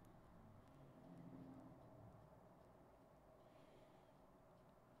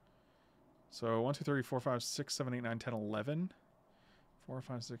 So 1, 2, 3, 4, 5, 6, 7, 8, 9, 10, 11. 4,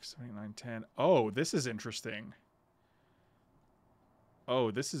 5, 6, 7, 8, 9, 10. Oh, this is interesting.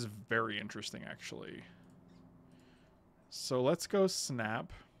 Oh, this is very interesting, actually. So let's go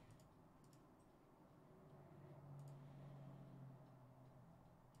snap.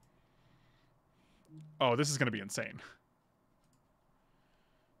 Oh, this is going to be insane.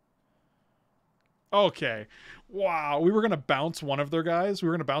 Okay. Wow. We were going to bounce one of their guys. We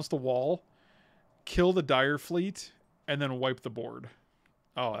were going to bounce the wall, kill the Dire Fleet, and then wipe the board.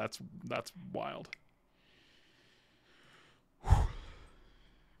 Oh, that's wild.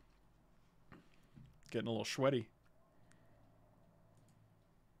 Getting a little sweaty.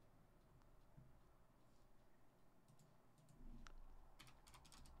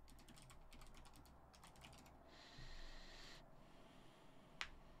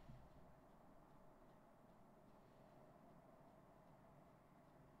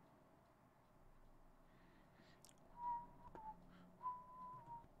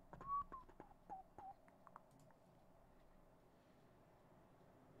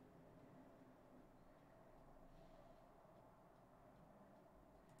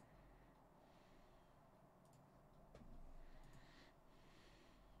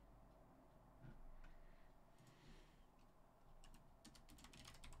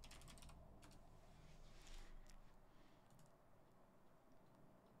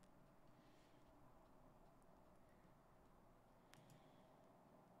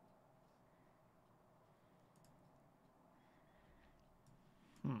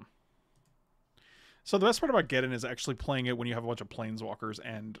 So the best part about Geddon is actually playing it when you have a bunch of planeswalkers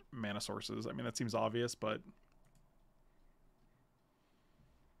and mana sources. I mean, that seems obvious, but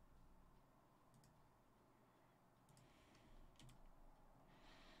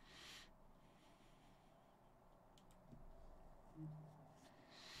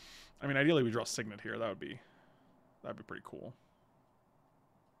I mean, ideally we draw Signet here. That'd be pretty cool.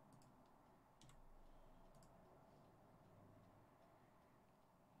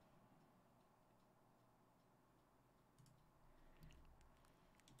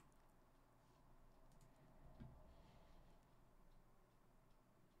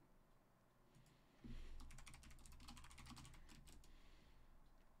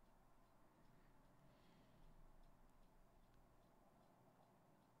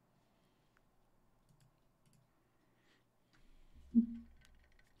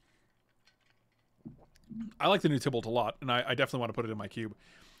 I like the new Tybalt a lot, and I definitely want to put it in my cube.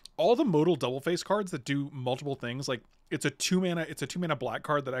 All the modal double face cards that do multiple things, like it's a 2 mana black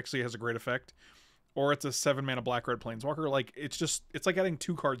card that actually has a great effect, or it's a 7 mana black red planeswalker. Like it's like adding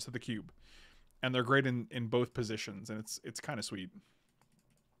 2 cards to the cube, and they're great in both positions, and it's kind of sweet.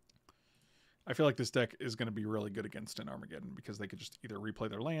 I feel like this deck is going to be really good against an Armageddon because they could just either replay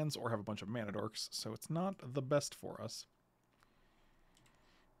their lands or have a bunch of mana dorks, so it's not the best for us.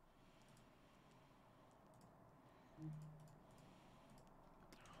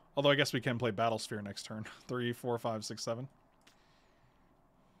 Although I guess we can play Battlesphere next turn. 3, 4, 5, 6, 7.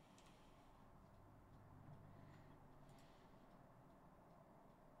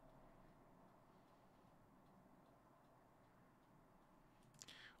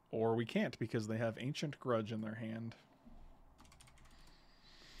 Or we can't because they have Ancient Grudge in their hand.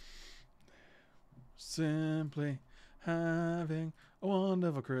 Simply having a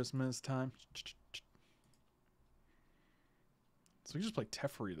wonderful Christmas time. So we just play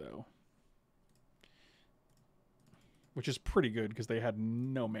Teferi, though. Which is pretty good because they had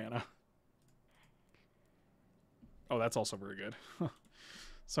no mana. Oh, that's also very good.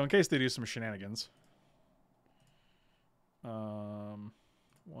 So in case they do some shenanigans. 1,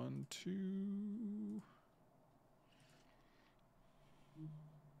 2.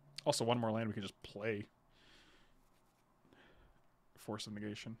 Also, one more land we can just play. Force of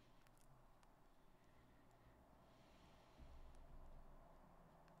Negation.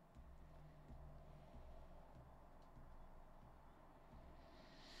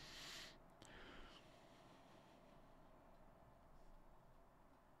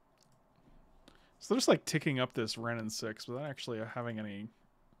 So they're just like ticking up this Wrenn and 6 without actually having any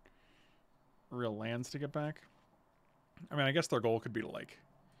real lands to get back. I mean, I guess their goal could be to like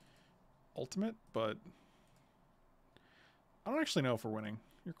ultimate, but I don't actually know if we're winning.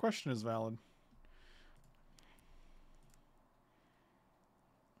 Your question is valid.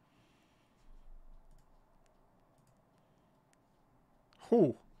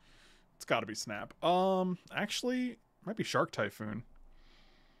 Whew. It's got to be Snap. Actually, might be Shark Typhoon.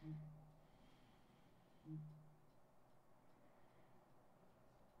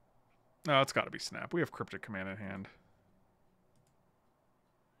 No, it's got to be Snap. We have Cryptic Command in hand.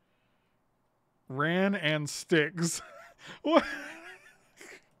 Ran and Styx. What?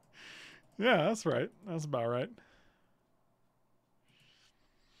 Yeah, that's right. That's about right.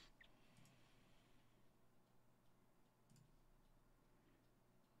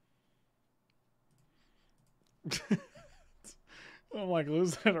 I'm like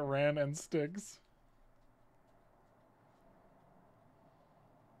losing it at Ran and Styx.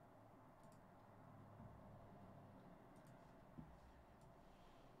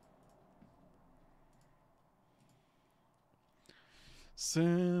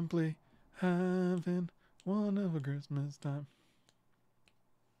 Simply having one of a Christmas time.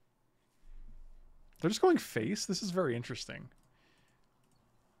 They're just going face? This is very interesting.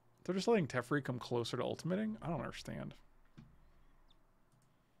 They're just letting Teferi come closer to ultimating? I don't understand.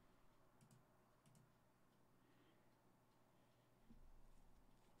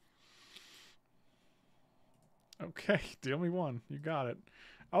 Okay, deal me one. You got it.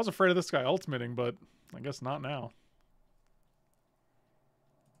 I was afraid of this guy ultimating, but I guess not now.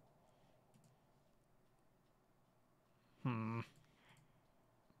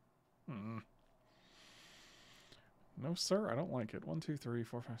 No, sir, I don't like it. 1, 2, 3,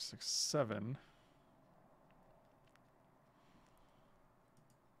 4, 5, 6, 7.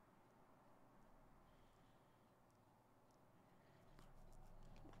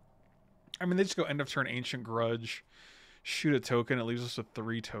 I mean, they just go end of turn Ancient Grudge, shoot a token, it leaves us with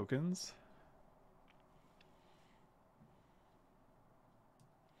 3 tokens.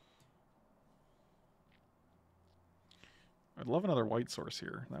 I'd love another white source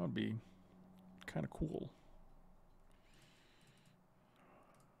here. That would be kind of cool.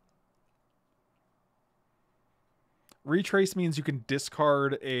 Retrace means you can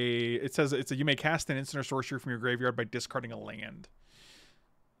discard a... It says you may cast an instant or sorcery from your graveyard by discarding a land.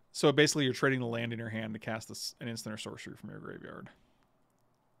 So basically you're trading the land in your hand to cast an instant or sorcery from your graveyard.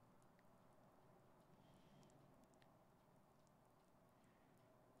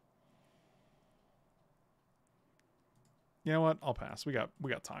 You know what? I'll pass. We got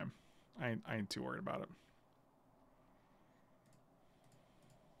time. I ain't too worried about it.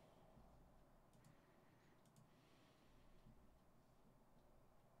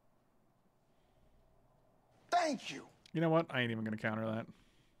 Thank you. You know what? I ain't even going to counter that.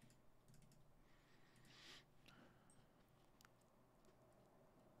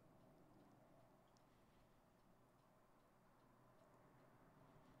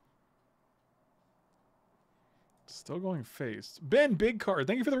 Still going face. Ben, big card.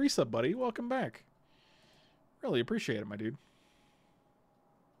 Thank you for the resub, buddy. Welcome back. Really appreciate it, my dude.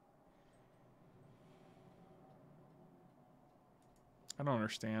 I don't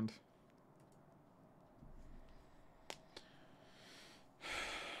understand.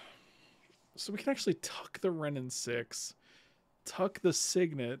 So we can actually tuck the Wrenn and 6, tuck the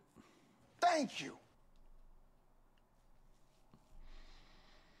Signet. Thank you.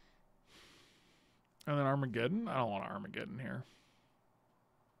 And then Armageddon? I don't want Armageddon here.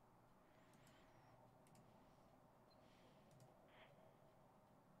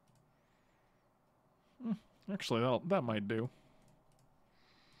 Actually, that might do.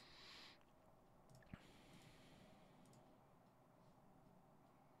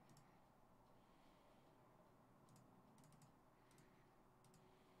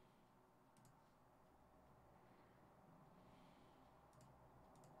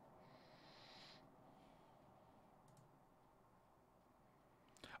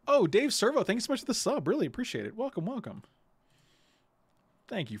 Oh, Dave Servo, thanks so much for the sub. Really appreciate it. Welcome, welcome.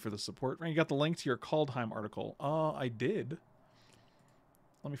 Thank you for the support. You got the link to your Kaldheim article. I did.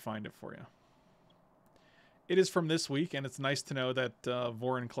 Let me find it for you. It is from this week, and it's nice to know that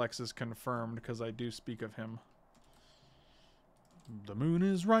Vorinclex is confirmed, because I do speak of him. The moon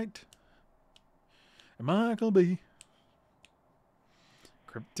is right. And Michael B.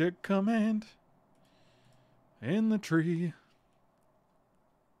 Cryptic command. In the tree.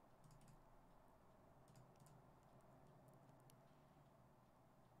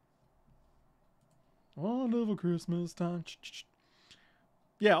 Wonderful Christmas time.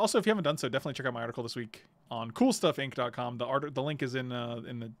 Yeah, also, if you haven't done so, definitely check out my article this week on coolstuffinc.com. The link is in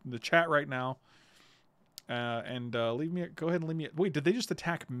the chat right now. Go ahead and leave me. Wait, did they just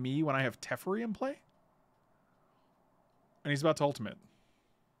attack me when I have Teferi in play? And he's about to ultimate.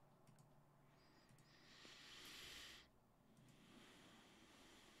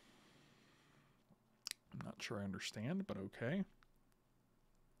 I'm not sure I understand, but okay.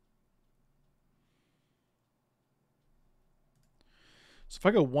 So if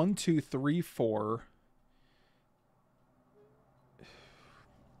I go 1, 2, 3, 4.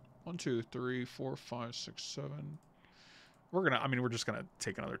 1, 2, 3, 4, 5, 6, 7. We're just gonna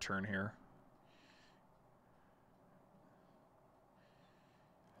take another turn here.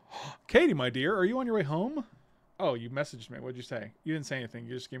 Katie, my dear, are you on your way home? Oh, you messaged me. What'd you say? You didn't say anything.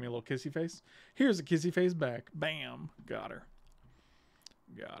 You just gave me a little kissy face. Here's a kissy face back. Bam. Got her.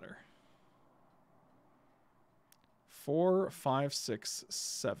 Got her. 4, 5, 6,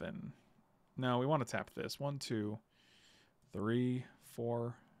 7. No, we want to tap this. 1, 2, 3,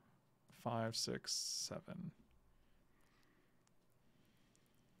 4, 5, 6, 7.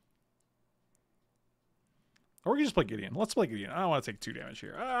 Or we can just play Gideon. Let's play Gideon. I don't want to take 2 damage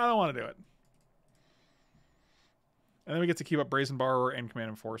here. I don't want to do it. And then we get to keep up Brazen Borrower and Command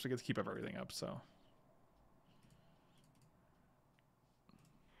and Force. We get to keep up everything up, so.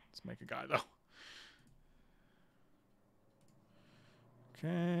 Let's make a guy, though.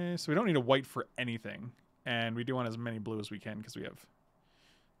 Okay, so we don't need a white for anything. And we do want as many blue as we can because we have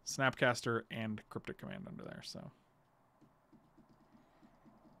Snapcaster and Cryptic Command under there, so.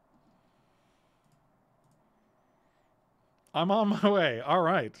 I'm on my way. All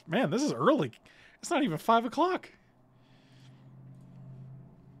right. Man, this is early. It's not even 5 o'clock.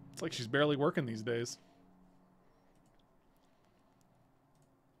 It's like she's barely working these days.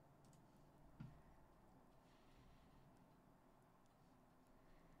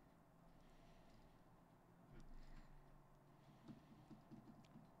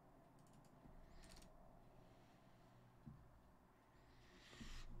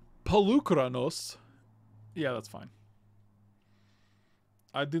 Palukranos. Yeah, that's fine.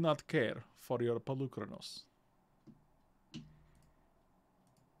 I do not care for your Palukranos.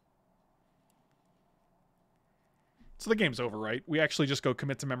 So the game's over, right? We actually just go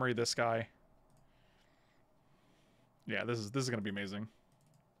commit to memory this guy. Yeah, this is going to be amazing.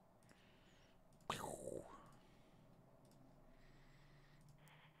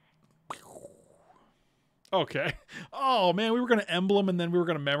 Okay. Oh, man, we were going to emblem and then we were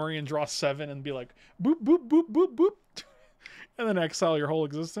going to memory and draw 7 and be like, boop, boop, boop, boop, boop. And then exile your whole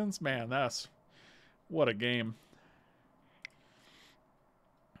existence. Man, that's... What a game.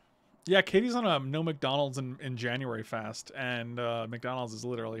 Yeah, Katie's on a no McDonald's in January fast. And McDonald's is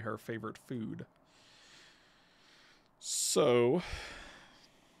literally her favorite food. So...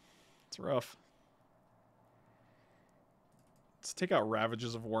 It's rough. Let's take out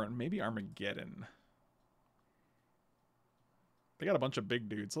Ravages of War and maybe Armageddon. They got a bunch of big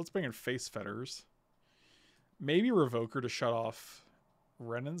dudes. Let's bring in Face Fetters. Maybe Revoker to shut off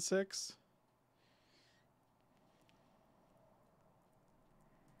Renin 6.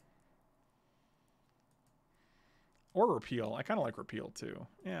 Or Repeal. I kind of like Repeal too.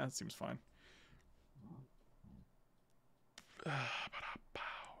 Yeah, it seems fine.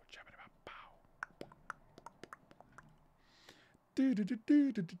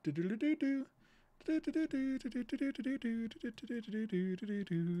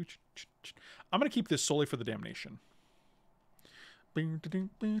 I'm going to keep this solely for the damnation. So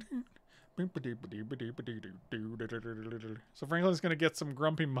Franklin's going to get some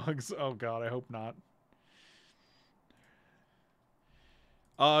grumpy mugs. Oh god, I hope not.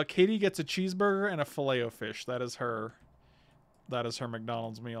 Katie gets a cheeseburger and a Filet-O-Fish. That is her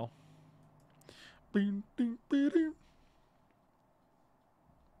McDonald's meal.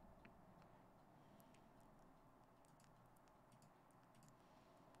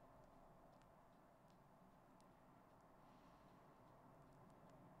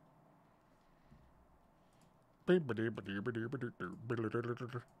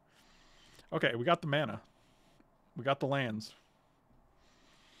 Okay, we got the mana. We got the lands.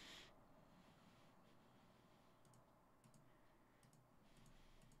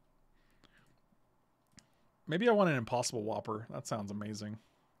 Maybe I want an Impossible Whopper. That sounds amazing.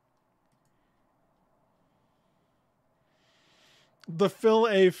 The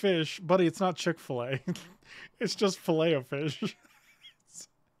Filet-O-Fish. Buddy, it's not Chick-fil-A. It's just Filet-O-Fish.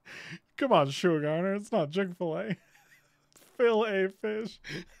 Come on, Sugar. It's not Chick-fil-A. Filet-O-Fish.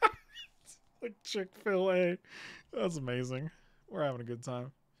 Like Chick-fil-A. That's amazing. We're having a good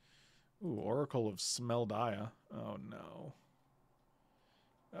time. Ooh, Oracle of Smeldia. Oh, no.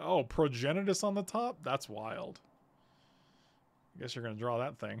 Oh, Progenitus on the top? That's wild. I guess you're going to draw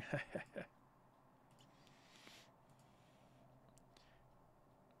that thing.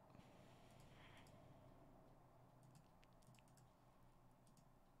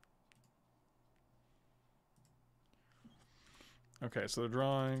 Okay, so they're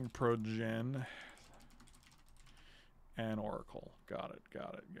drawing Progen and Oracle. Got it,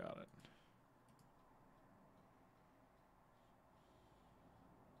 got it, got it.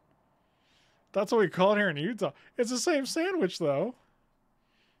 That's what we call it here in Utah. It's the same sandwich, though.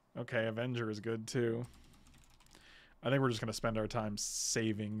 Okay, Avenger is good, too. I think we're just going to spend our time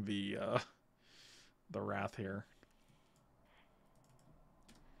saving the Wrath here.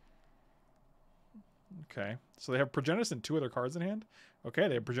 Okay, so they have Progenitus and 2 other cards in hand. Okay,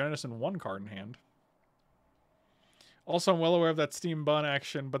 they have Progenitus and 1 card in hand. Also, I'm well aware of that Steam Bun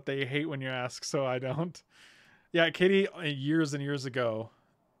action, but they hate when you ask, so I don't. Yeah, Katie, years and years ago,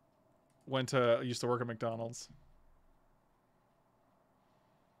 used to work at McDonald's.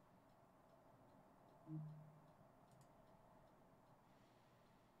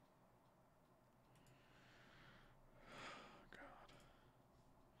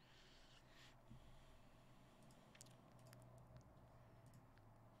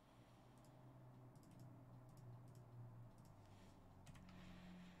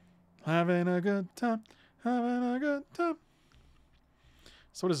 Having a good time. Having a good time.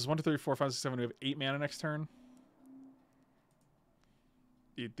 So what is this? 1, 2, 3, 4, 5, 6, 7. We have 8 mana next turn.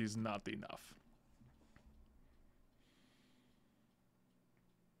 It is not enough.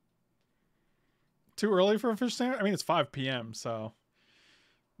 Too early for a fish sandwich? I mean, it's 5 p.m., so...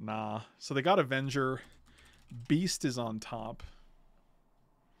 Nah. So they got Avenger. Beast is on top.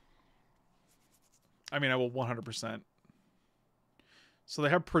 I mean, I will 100%. So they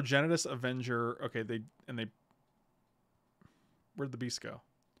have Progenitus, Avenger. Okay, they... Where'd the Beast go?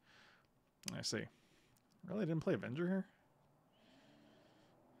 I see. Really didn't play Avenger here?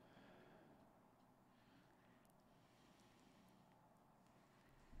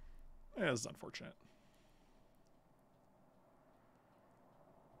 Yeah, it's unfortunate.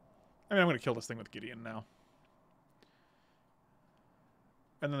 I mean, I'm going to kill this thing with Gideon now.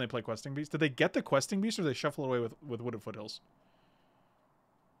 And then they play Questing Beast. Did they get the Questing Beast or did they shuffle it away with Wooded Foothills?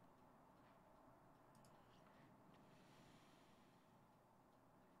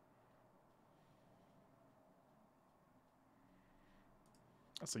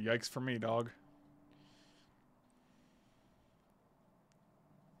 That's a yikes for me, dog.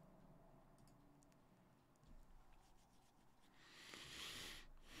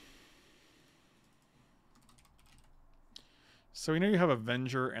 So we know you have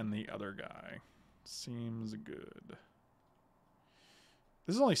Avenger and the other guy. Seems good.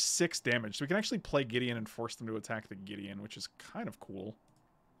 This is only 6 damage, so we can actually play Gideon and force them to attack the Gideon, which is kind of cool.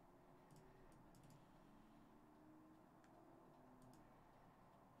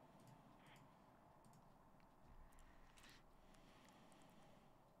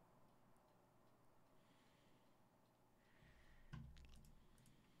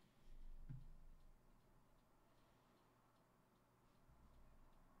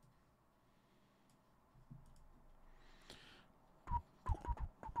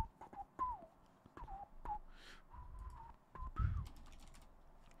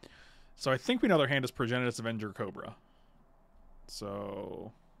 So I think we know their hand is Progenitus, Avenger, Cobra.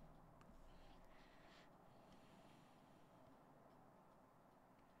 So...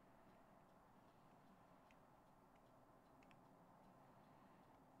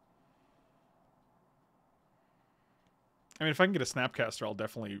 I mean, if I can get a Snapcaster, I'll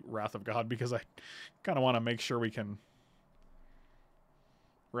definitely Wrath of God, because I kind of want to make sure we can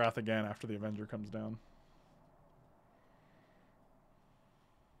Wrath again after the Avenger comes down.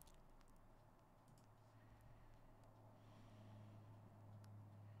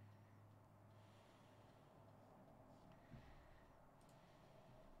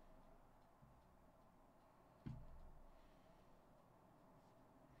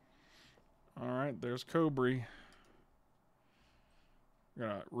 Alright, there's Cobry. We're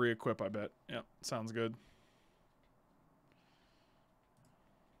gonna re-equip, I bet. Yep, sounds good.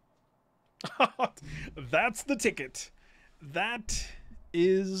 That's the ticket. That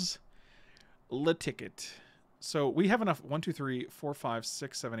is the ticket. So we have enough. 1, 2, 3, 4, 5,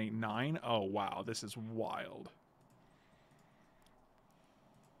 6, 7, 8, 9. Oh, wow. This is wild.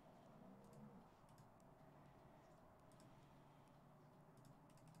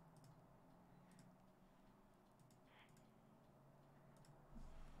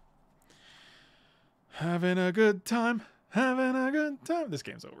 Having a good time. Having a good time. This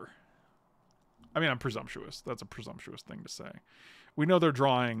game's over. I mean, I'm presumptuous. That's a presumptuous thing to say. We know they're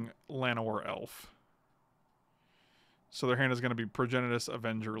drawing Llanowar Elf. So their hand is going to be Progenitus,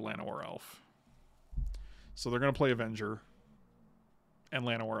 Avenger, Llanowar Elf. So they're going to play Avenger and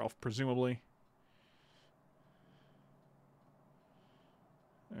Llanowar Elf, presumably.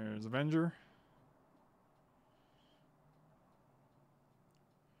 There's Avenger.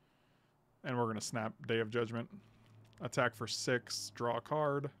 And we're going to snap Day of Judgment. Attack for 6. Draw a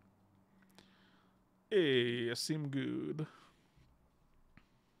card. Hey, seem good.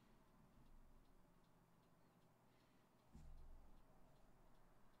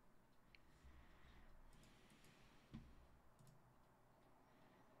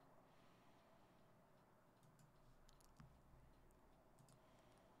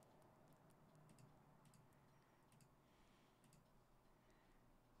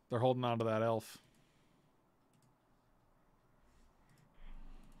 They're holding on to that elf.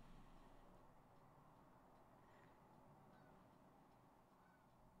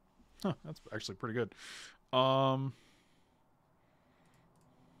 Huh, that's actually pretty good.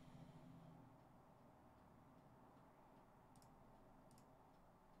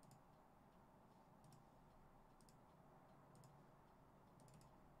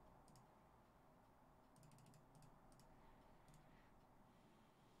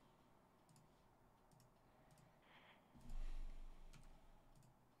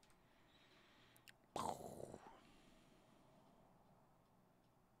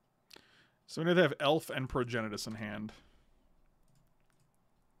 So we need to have Elf and Progenitus in hand.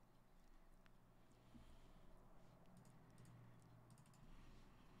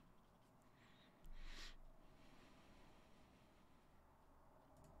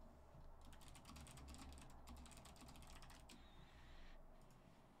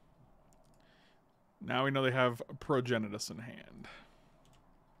 Now we know they have Progenitus in hand.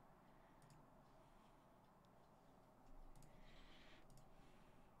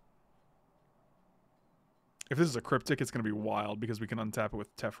 If this is a Cryptic, it's going to be wild because we can untap it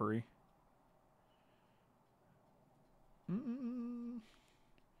with Teferi.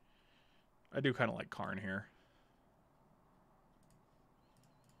 I do kind of like Karn here.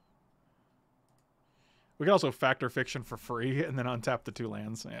 We can also Factor Fiction for free and then untap the 2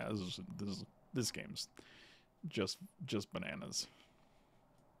 lands. Yeah, this game's just bananas.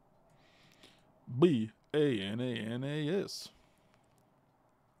 Bananas.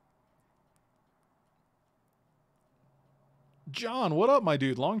 John, what up, my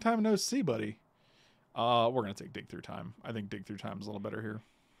dude? Long time no see, buddy. We're gonna take Dig Through Time. I think Dig Through Time is a little better here.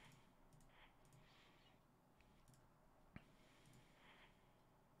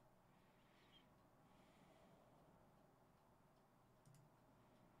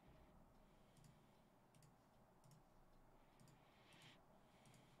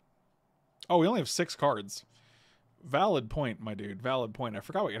 Oh, we only have 6 cards. Valid point, my dude. Valid point. I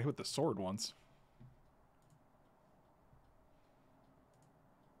forgot we got hit with the sword once.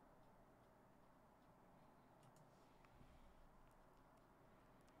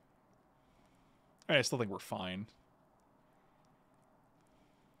 I still think we're fine.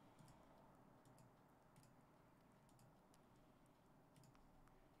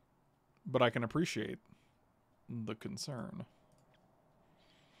 But I can appreciate the concern.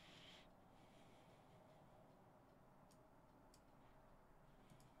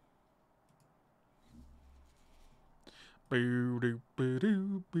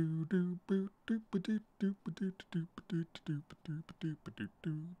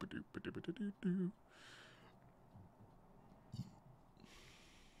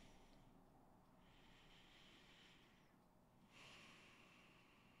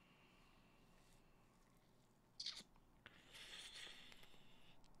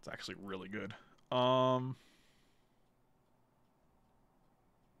 It's actually really good. Wow.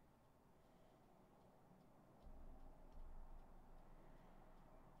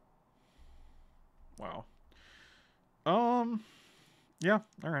 Yeah,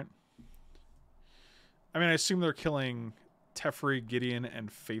 all right. I mean, I assume they're killing Teferi, Gideon,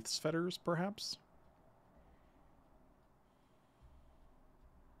 and Faith's Fetters, perhaps?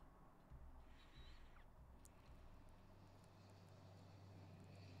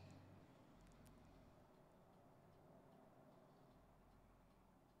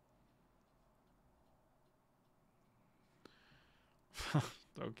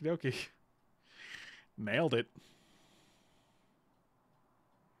 Okie dokie. Nailed it.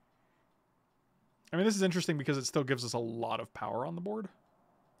 I mean, this is interesting because it still gives us a lot of power on the board.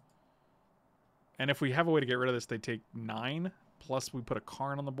 And if we have a way to get rid of this, they take 9. Plus we put a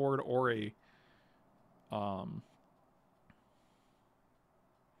Karn on the board or a...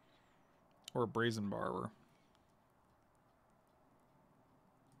 or a Brazen Barber.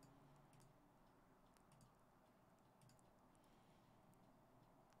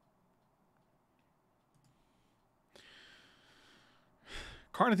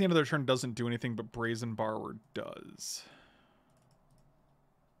 Karn at the end of their turn doesn't do anything, but Brazen Borrower does.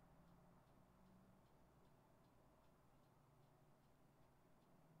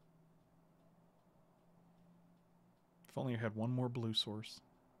 If only I had one more blue source.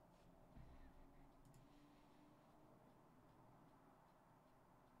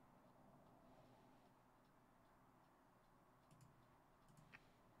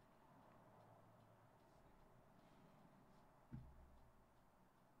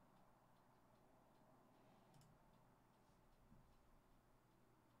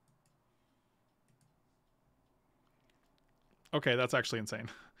 Okay, that's actually insane.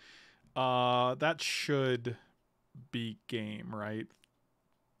 That should be game, right?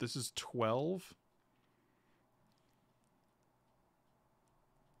 This is 12.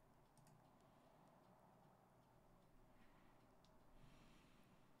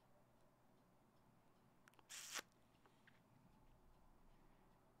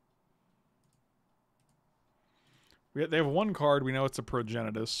 They have one card. We know it's a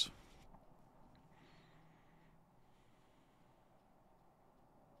Progenitus.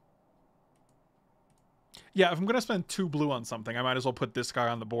 Yeah, if I'm going to spend 2 blue on something, I might as well put this guy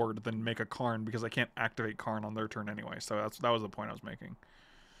on the board than make a Karn because I can't activate Karn on their turn anyway. So that was the point I was making.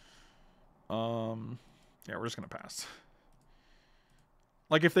 Yeah, we're just going to pass.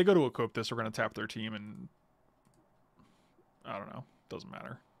 Like, if they go to equip this, we're going to tap their team and... I don't know. Doesn't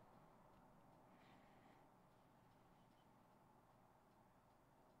matter.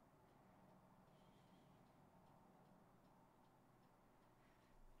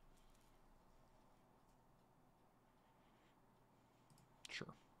 Sure.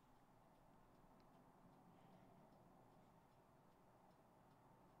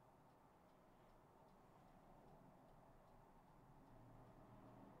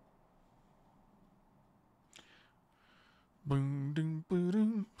 Boom, ding,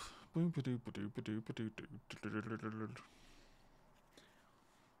 boom, boom,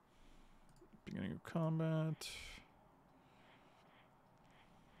 beginning of combat.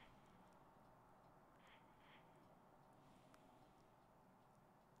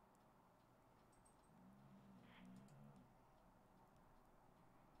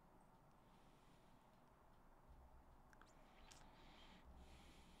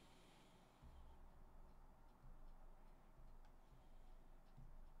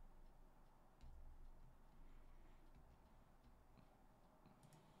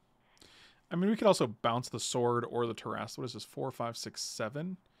 I mean, we could also bounce the sword or the Terras. What is this? 4, 5, 6,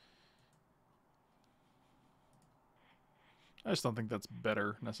 7? I just don't think that's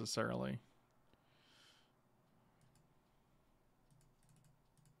better necessarily.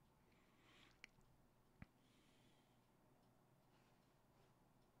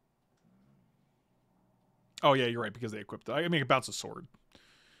 Oh, yeah, you're right, because they equipped it. I mean, it bounce a sword.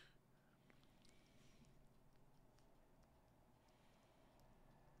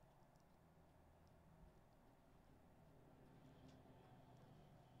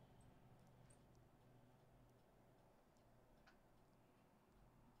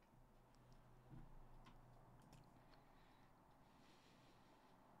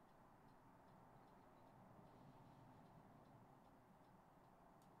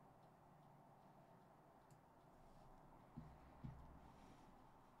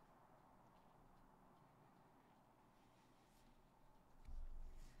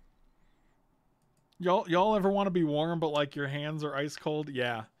 Y'all ever want to be warm, but like your hands are ice cold?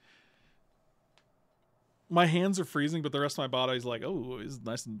 Yeah. My hands are freezing, but the rest of my body's like, oh, it's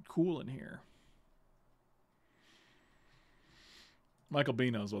nice and cool in here. Michael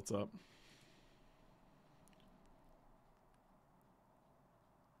B knows what's up.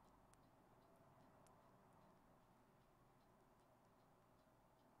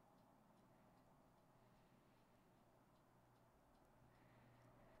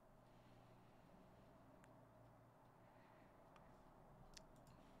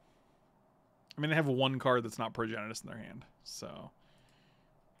 I mean, they have one card that's not Progenitus in their hand, so...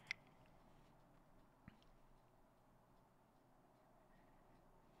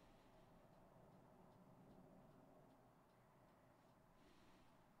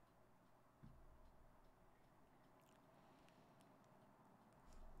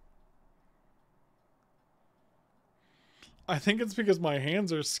 I think it's because my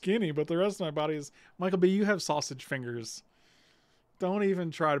hands are skinny, but the rest of my body is... Michael B., you have sausage fingers. Don't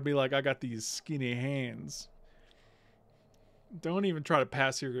even try to be like, I got these skinny hands. Don't even try to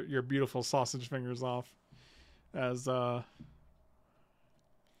pass your beautiful sausage fingers off as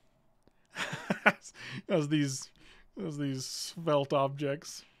as these svelte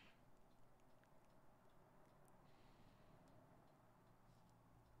objects.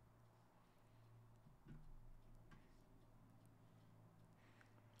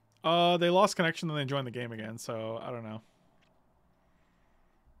 They lost connection and they joined the game again, so I don't know.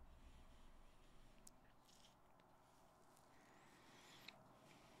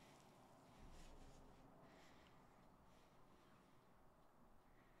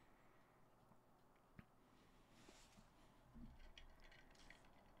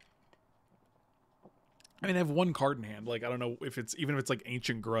 I mean, I have one card in hand. Like, I don't know if it's, even if it's like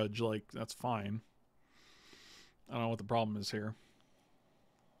Ancient Grudge, like, that's fine. I don't know what the problem is here.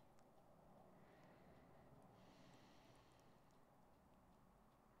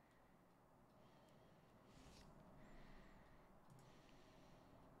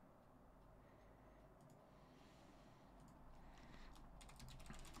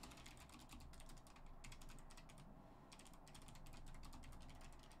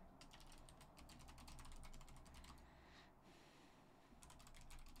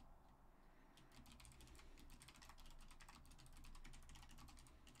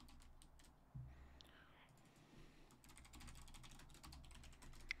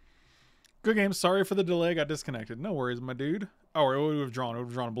 Good game. Sorry for the delay. Got disconnected. No worries, my dude. Oh, or it would have drawn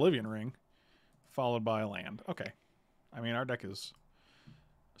Oblivion Ring, followed by a land. Okay. I mean, our deck is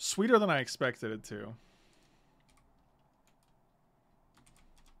sweeter than I expected it to.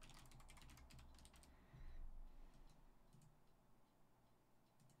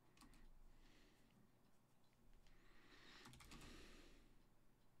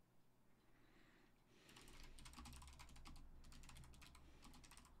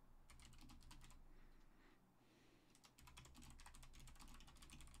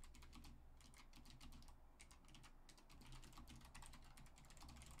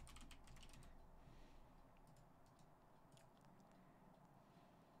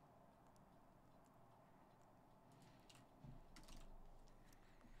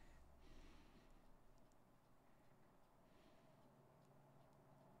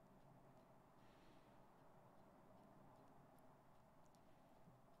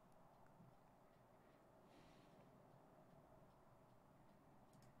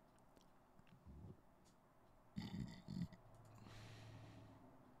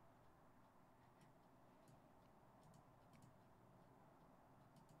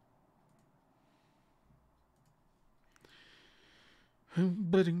 I'm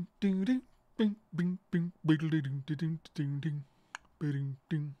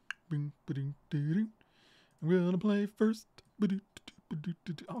gonna play first.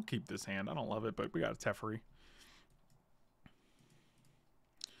 I'll keep this hand. I don't love it, but we got a Teferi.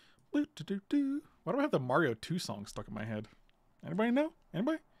 Why do I have the Mario 2 song stuck in my head? Anybody know?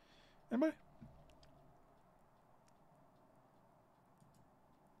 Anybody? Anybody?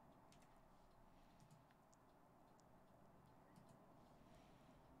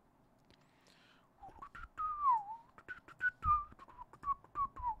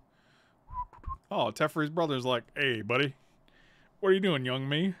 Oh, Teferi's brother's like, hey, buddy. What are you doing, young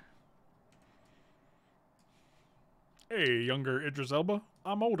me? Hey, younger Idris Elba.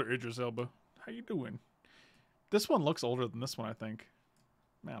 I'm older Idris Elba. How you doing? This one looks older than this one, I think.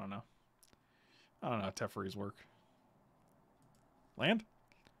 I don't know. I don't know how Teferi's work. Land?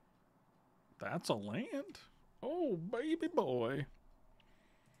 That's a land? Oh, baby boy.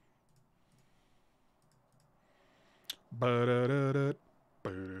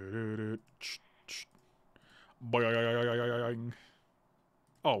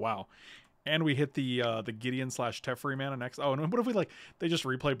 Oh, wow. And we hit the Gideon / Teferi mana next. Oh, and what if we, like, they just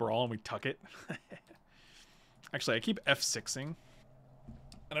replay Brawl and we tuck it? Actually, I keep F6ing.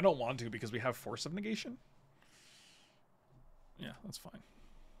 And I don't want to because we have Force of Negation. Yeah, that's fine.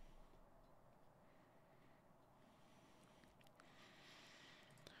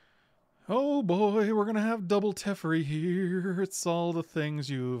 Oh boy, we're gonna have double Teferi here. It's all the things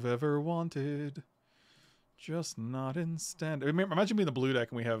you've ever wanted. Just not in standard. Imagine being the blue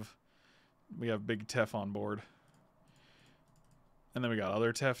deck and we have big Tef on board. And then we got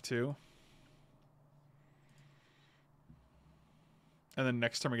other Tef too. And then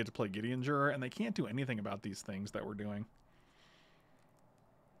next time we get to play Gideon Juror, and they can't do anything about these things that we're doing.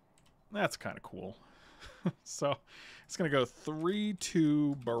 That's kind of cool. So it's going to go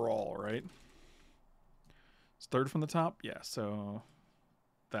 3-2 Baral, right? It's third from the top? Yeah, so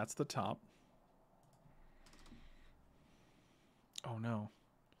that's the top. Oh no.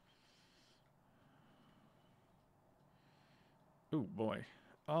 Oh boy.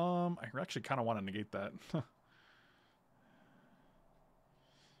 I actually kind of want to negate that. What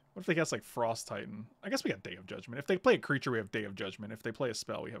if they cast like Frost Titan? I guess we got Day of Judgment. If they play a creature, we have Day of Judgment. If they play a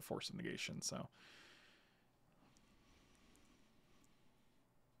spell, we have Force of Negation, so.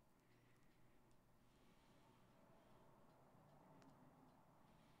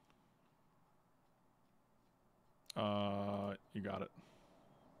 You got it.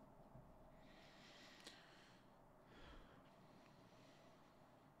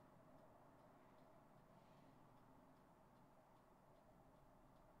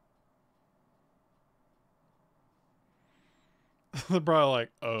 They're probably like,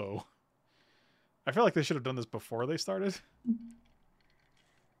 oh. I feel like they should have done this before they started.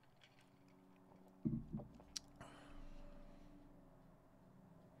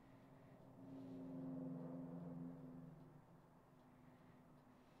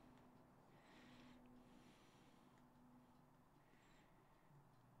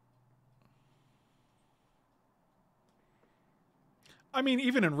 I mean,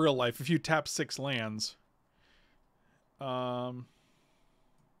 even in real life, if you tap 6 lands,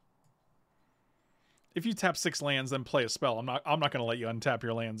 if you tap 6 lands then play a spell, I'm not going to let you untap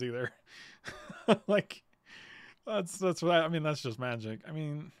your lands either. Like, that's what I mean. That's just Magic. I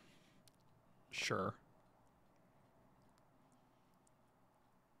mean, sure.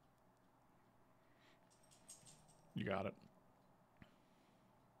 You got it.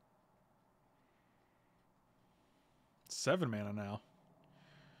 7 mana now.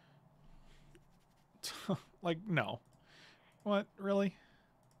 Like, no. What? Really?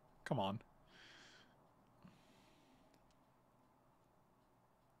 Come on.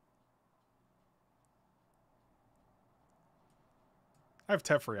 I have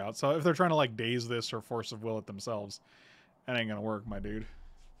Teferi out, so if they're trying to like daze this or Force of Will it themselves, that ain't gonna work, my dude.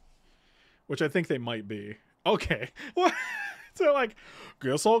 Which I think they might be. Okay. What? So like,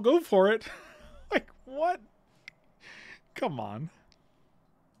 guess I'll go for it. Like, what? Come on.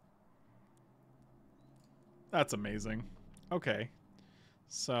 That's amazing. Okay.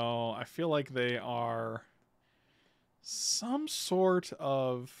 So I feel like they are some sort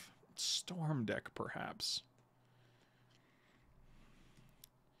of storm deck, perhaps.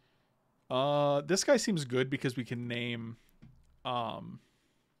 This guy seems good because we can name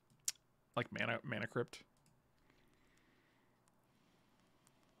like mana crypt.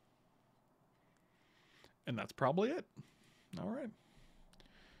 And that's probably it. All right.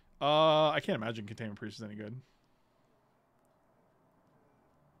 I can't imagine Containment Priest is any good.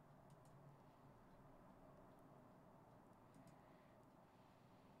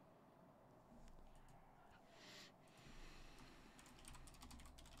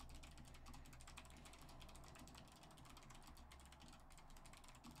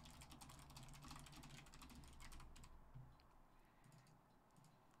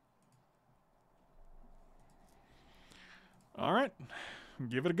 All right.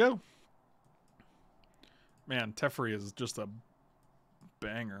 Give it a go. Man, Teferi is just a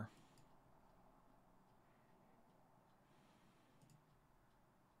banger.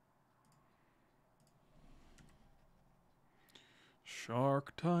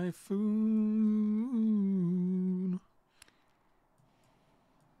 Shark Typhoon.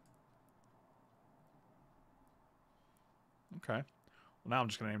 Okay. Well, now I'm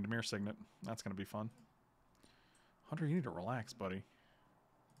just going to name Demir Signet. That's going to be fun. Hunter, you need to relax, buddy.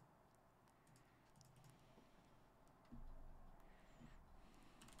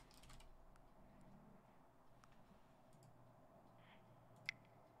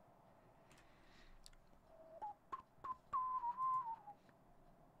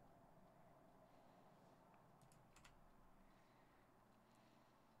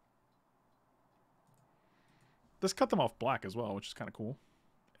 This cut them off black as well, which is kind of cool.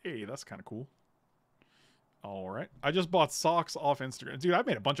 Hey, that's kind of cool. All right. I just bought socks off Instagram. Dude, I've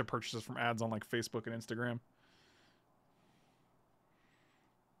made a bunch of purchases from ads on like Facebook and Instagram.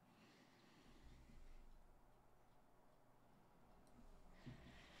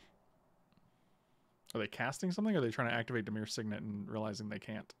 Are they casting something? Or are they trying to activate Demir Signet and realizing they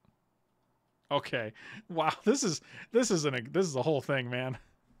can't? Okay. Wow, this is a whole thing, man.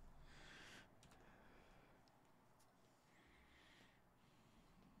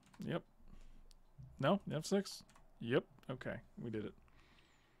 Yep. No? F6? Yep. Okay. We did it.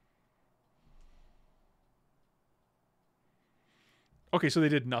 Okay, so they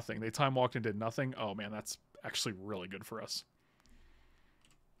did nothing. They time walked and did nothing. Oh man, that's actually really good for us.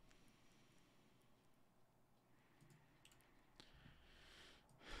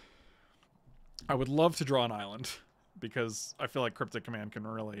 I would love to draw an island, because I feel like Cryptic Command can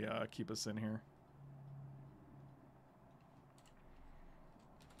really keep us in here.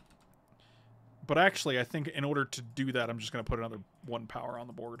 But actually, I think in order to do that, I'm just going to put another 1 power on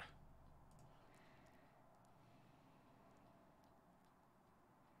the board.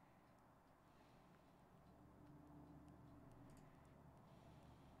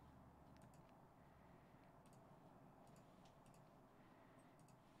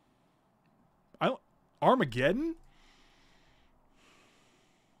 Armageddon?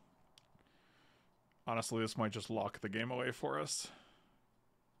 Honestly, this might just lock the game away for us.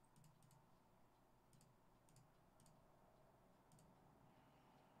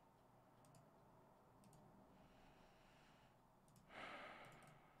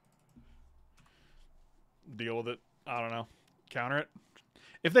 Deal with it. I don't know. Counter it.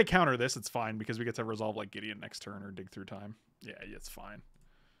 If they counter this, it's fine because we get to resolve like Gideon next turn or dig through time. Yeah, it's fine.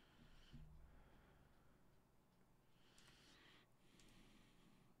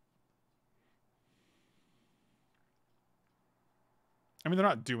 I mean, they're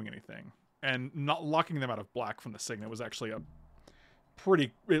not doing anything. And not locking them out of black from the Signet was actually a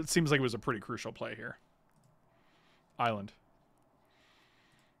pretty... It seems like it was a pretty crucial play here. Island.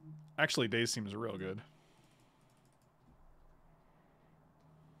 Actually, Daze seems real good.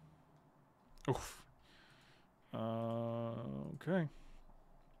 Oof. Okay.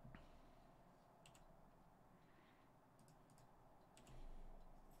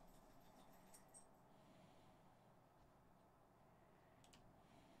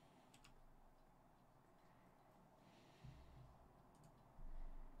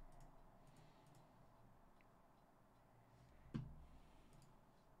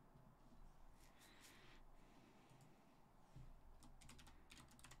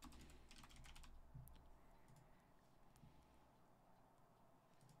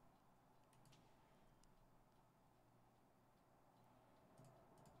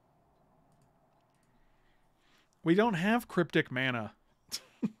 We don't have cryptic mana.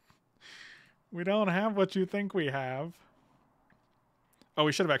 We don't have what you think we have. Oh,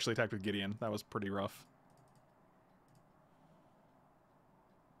 we should have actually attacked with Gideon. That was pretty rough.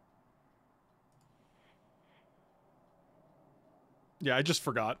 Yeah, I just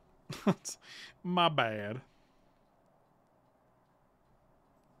forgot. My bad.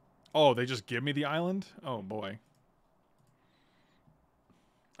 Oh, they just give me the island? Oh, boy.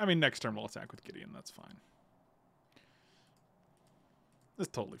 I mean, next turn we'll attack with Gideon. That's fine. That's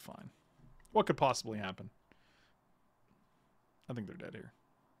totally fine. What could possibly happen? I think they're dead here.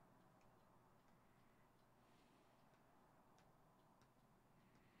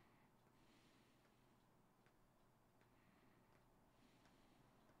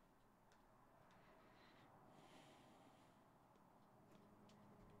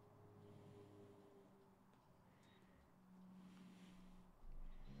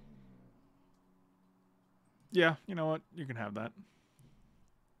 Yeah, you know what? You can have that.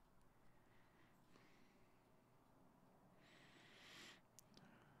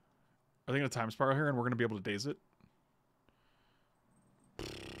 Are they going to time spiral here and we're going to be able to daze it?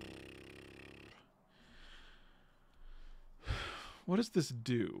 What does this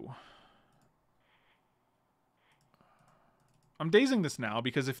do? I'm dazing this now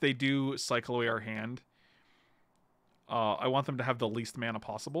because if they do cycle away our hand, I want them to have the least mana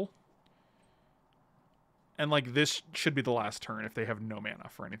possible. And like this should be the last turn if they have no mana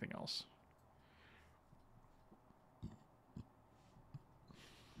for anything else.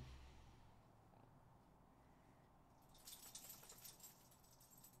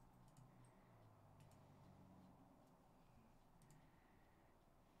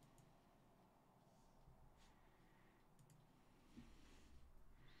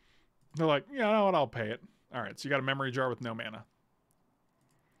 They're like, yeah, you know what? I'll pay it. All right, so you got a memory jar with no mana.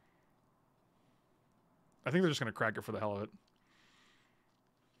 I think they're just going to crack it for the hell of it.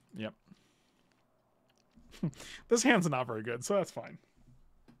 Yep. This hand's not very good, so that's fine.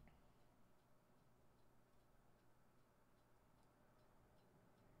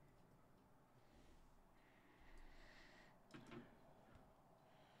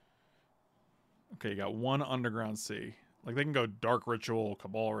 Okay, you got one Underground Sea. Like, they can go Dark Ritual,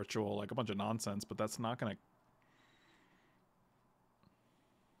 Cabal Ritual, like a bunch of nonsense, but that's not going to...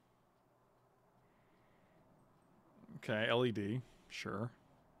 Okay, LED. Sure.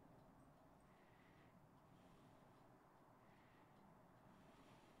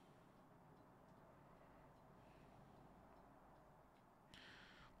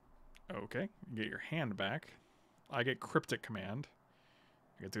 Okay, you get your hand back. I get Cryptic Command.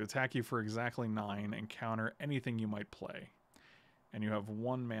 I get to attack you for exactly 9 and counter anything you might play. And you have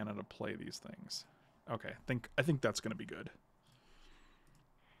 1 mana to play these things. Okay, I think that's going to be good.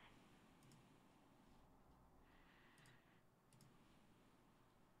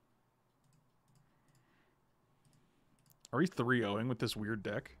 Are we 3-0ing with this weird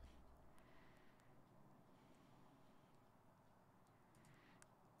deck?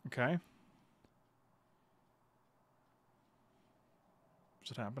 Okay.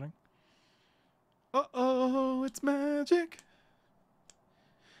 Is it happening? Uh-oh, it's magic.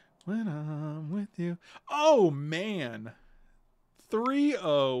 When I'm with you. Oh, man.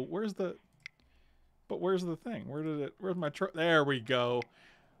 3-0. Where's the thing? Where's my there we go.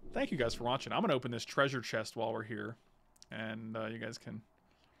 Thank you guys for watching. I'm going to open this treasure chest while we're here. And you guys can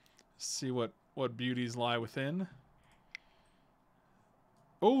see what beauties lie within.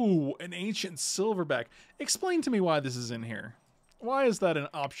 Oh, an ancient silverback. Explain to me why this is in here. Why is that an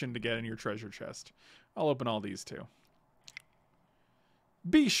option to get in your treasure chest? I'll open all these too.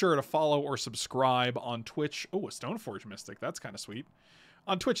 Be sure to follow or subscribe on Twitch. Oh, a Stoneforge Mystic. That's kind of sweet.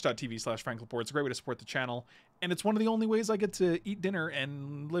 On twitch.tv/FrankLepore. It's a great way to support the channel. And it's one of the only ways I get to eat dinner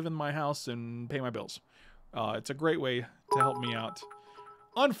and live in my house and pay my bills. It's a great way to help me out.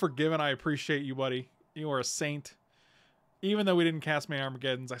 Unforgiven, I appreciate you, buddy. You are a saint. Even though we didn't cast my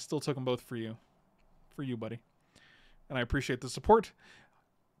Armageddons, I still took them both for you. For you, buddy. And I appreciate the support.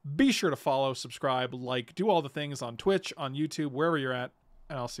 Be sure to follow, subscribe, like, do all the things on Twitch, on YouTube, wherever you're at.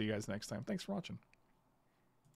 And I'll see you guys next time. Thanks for watching.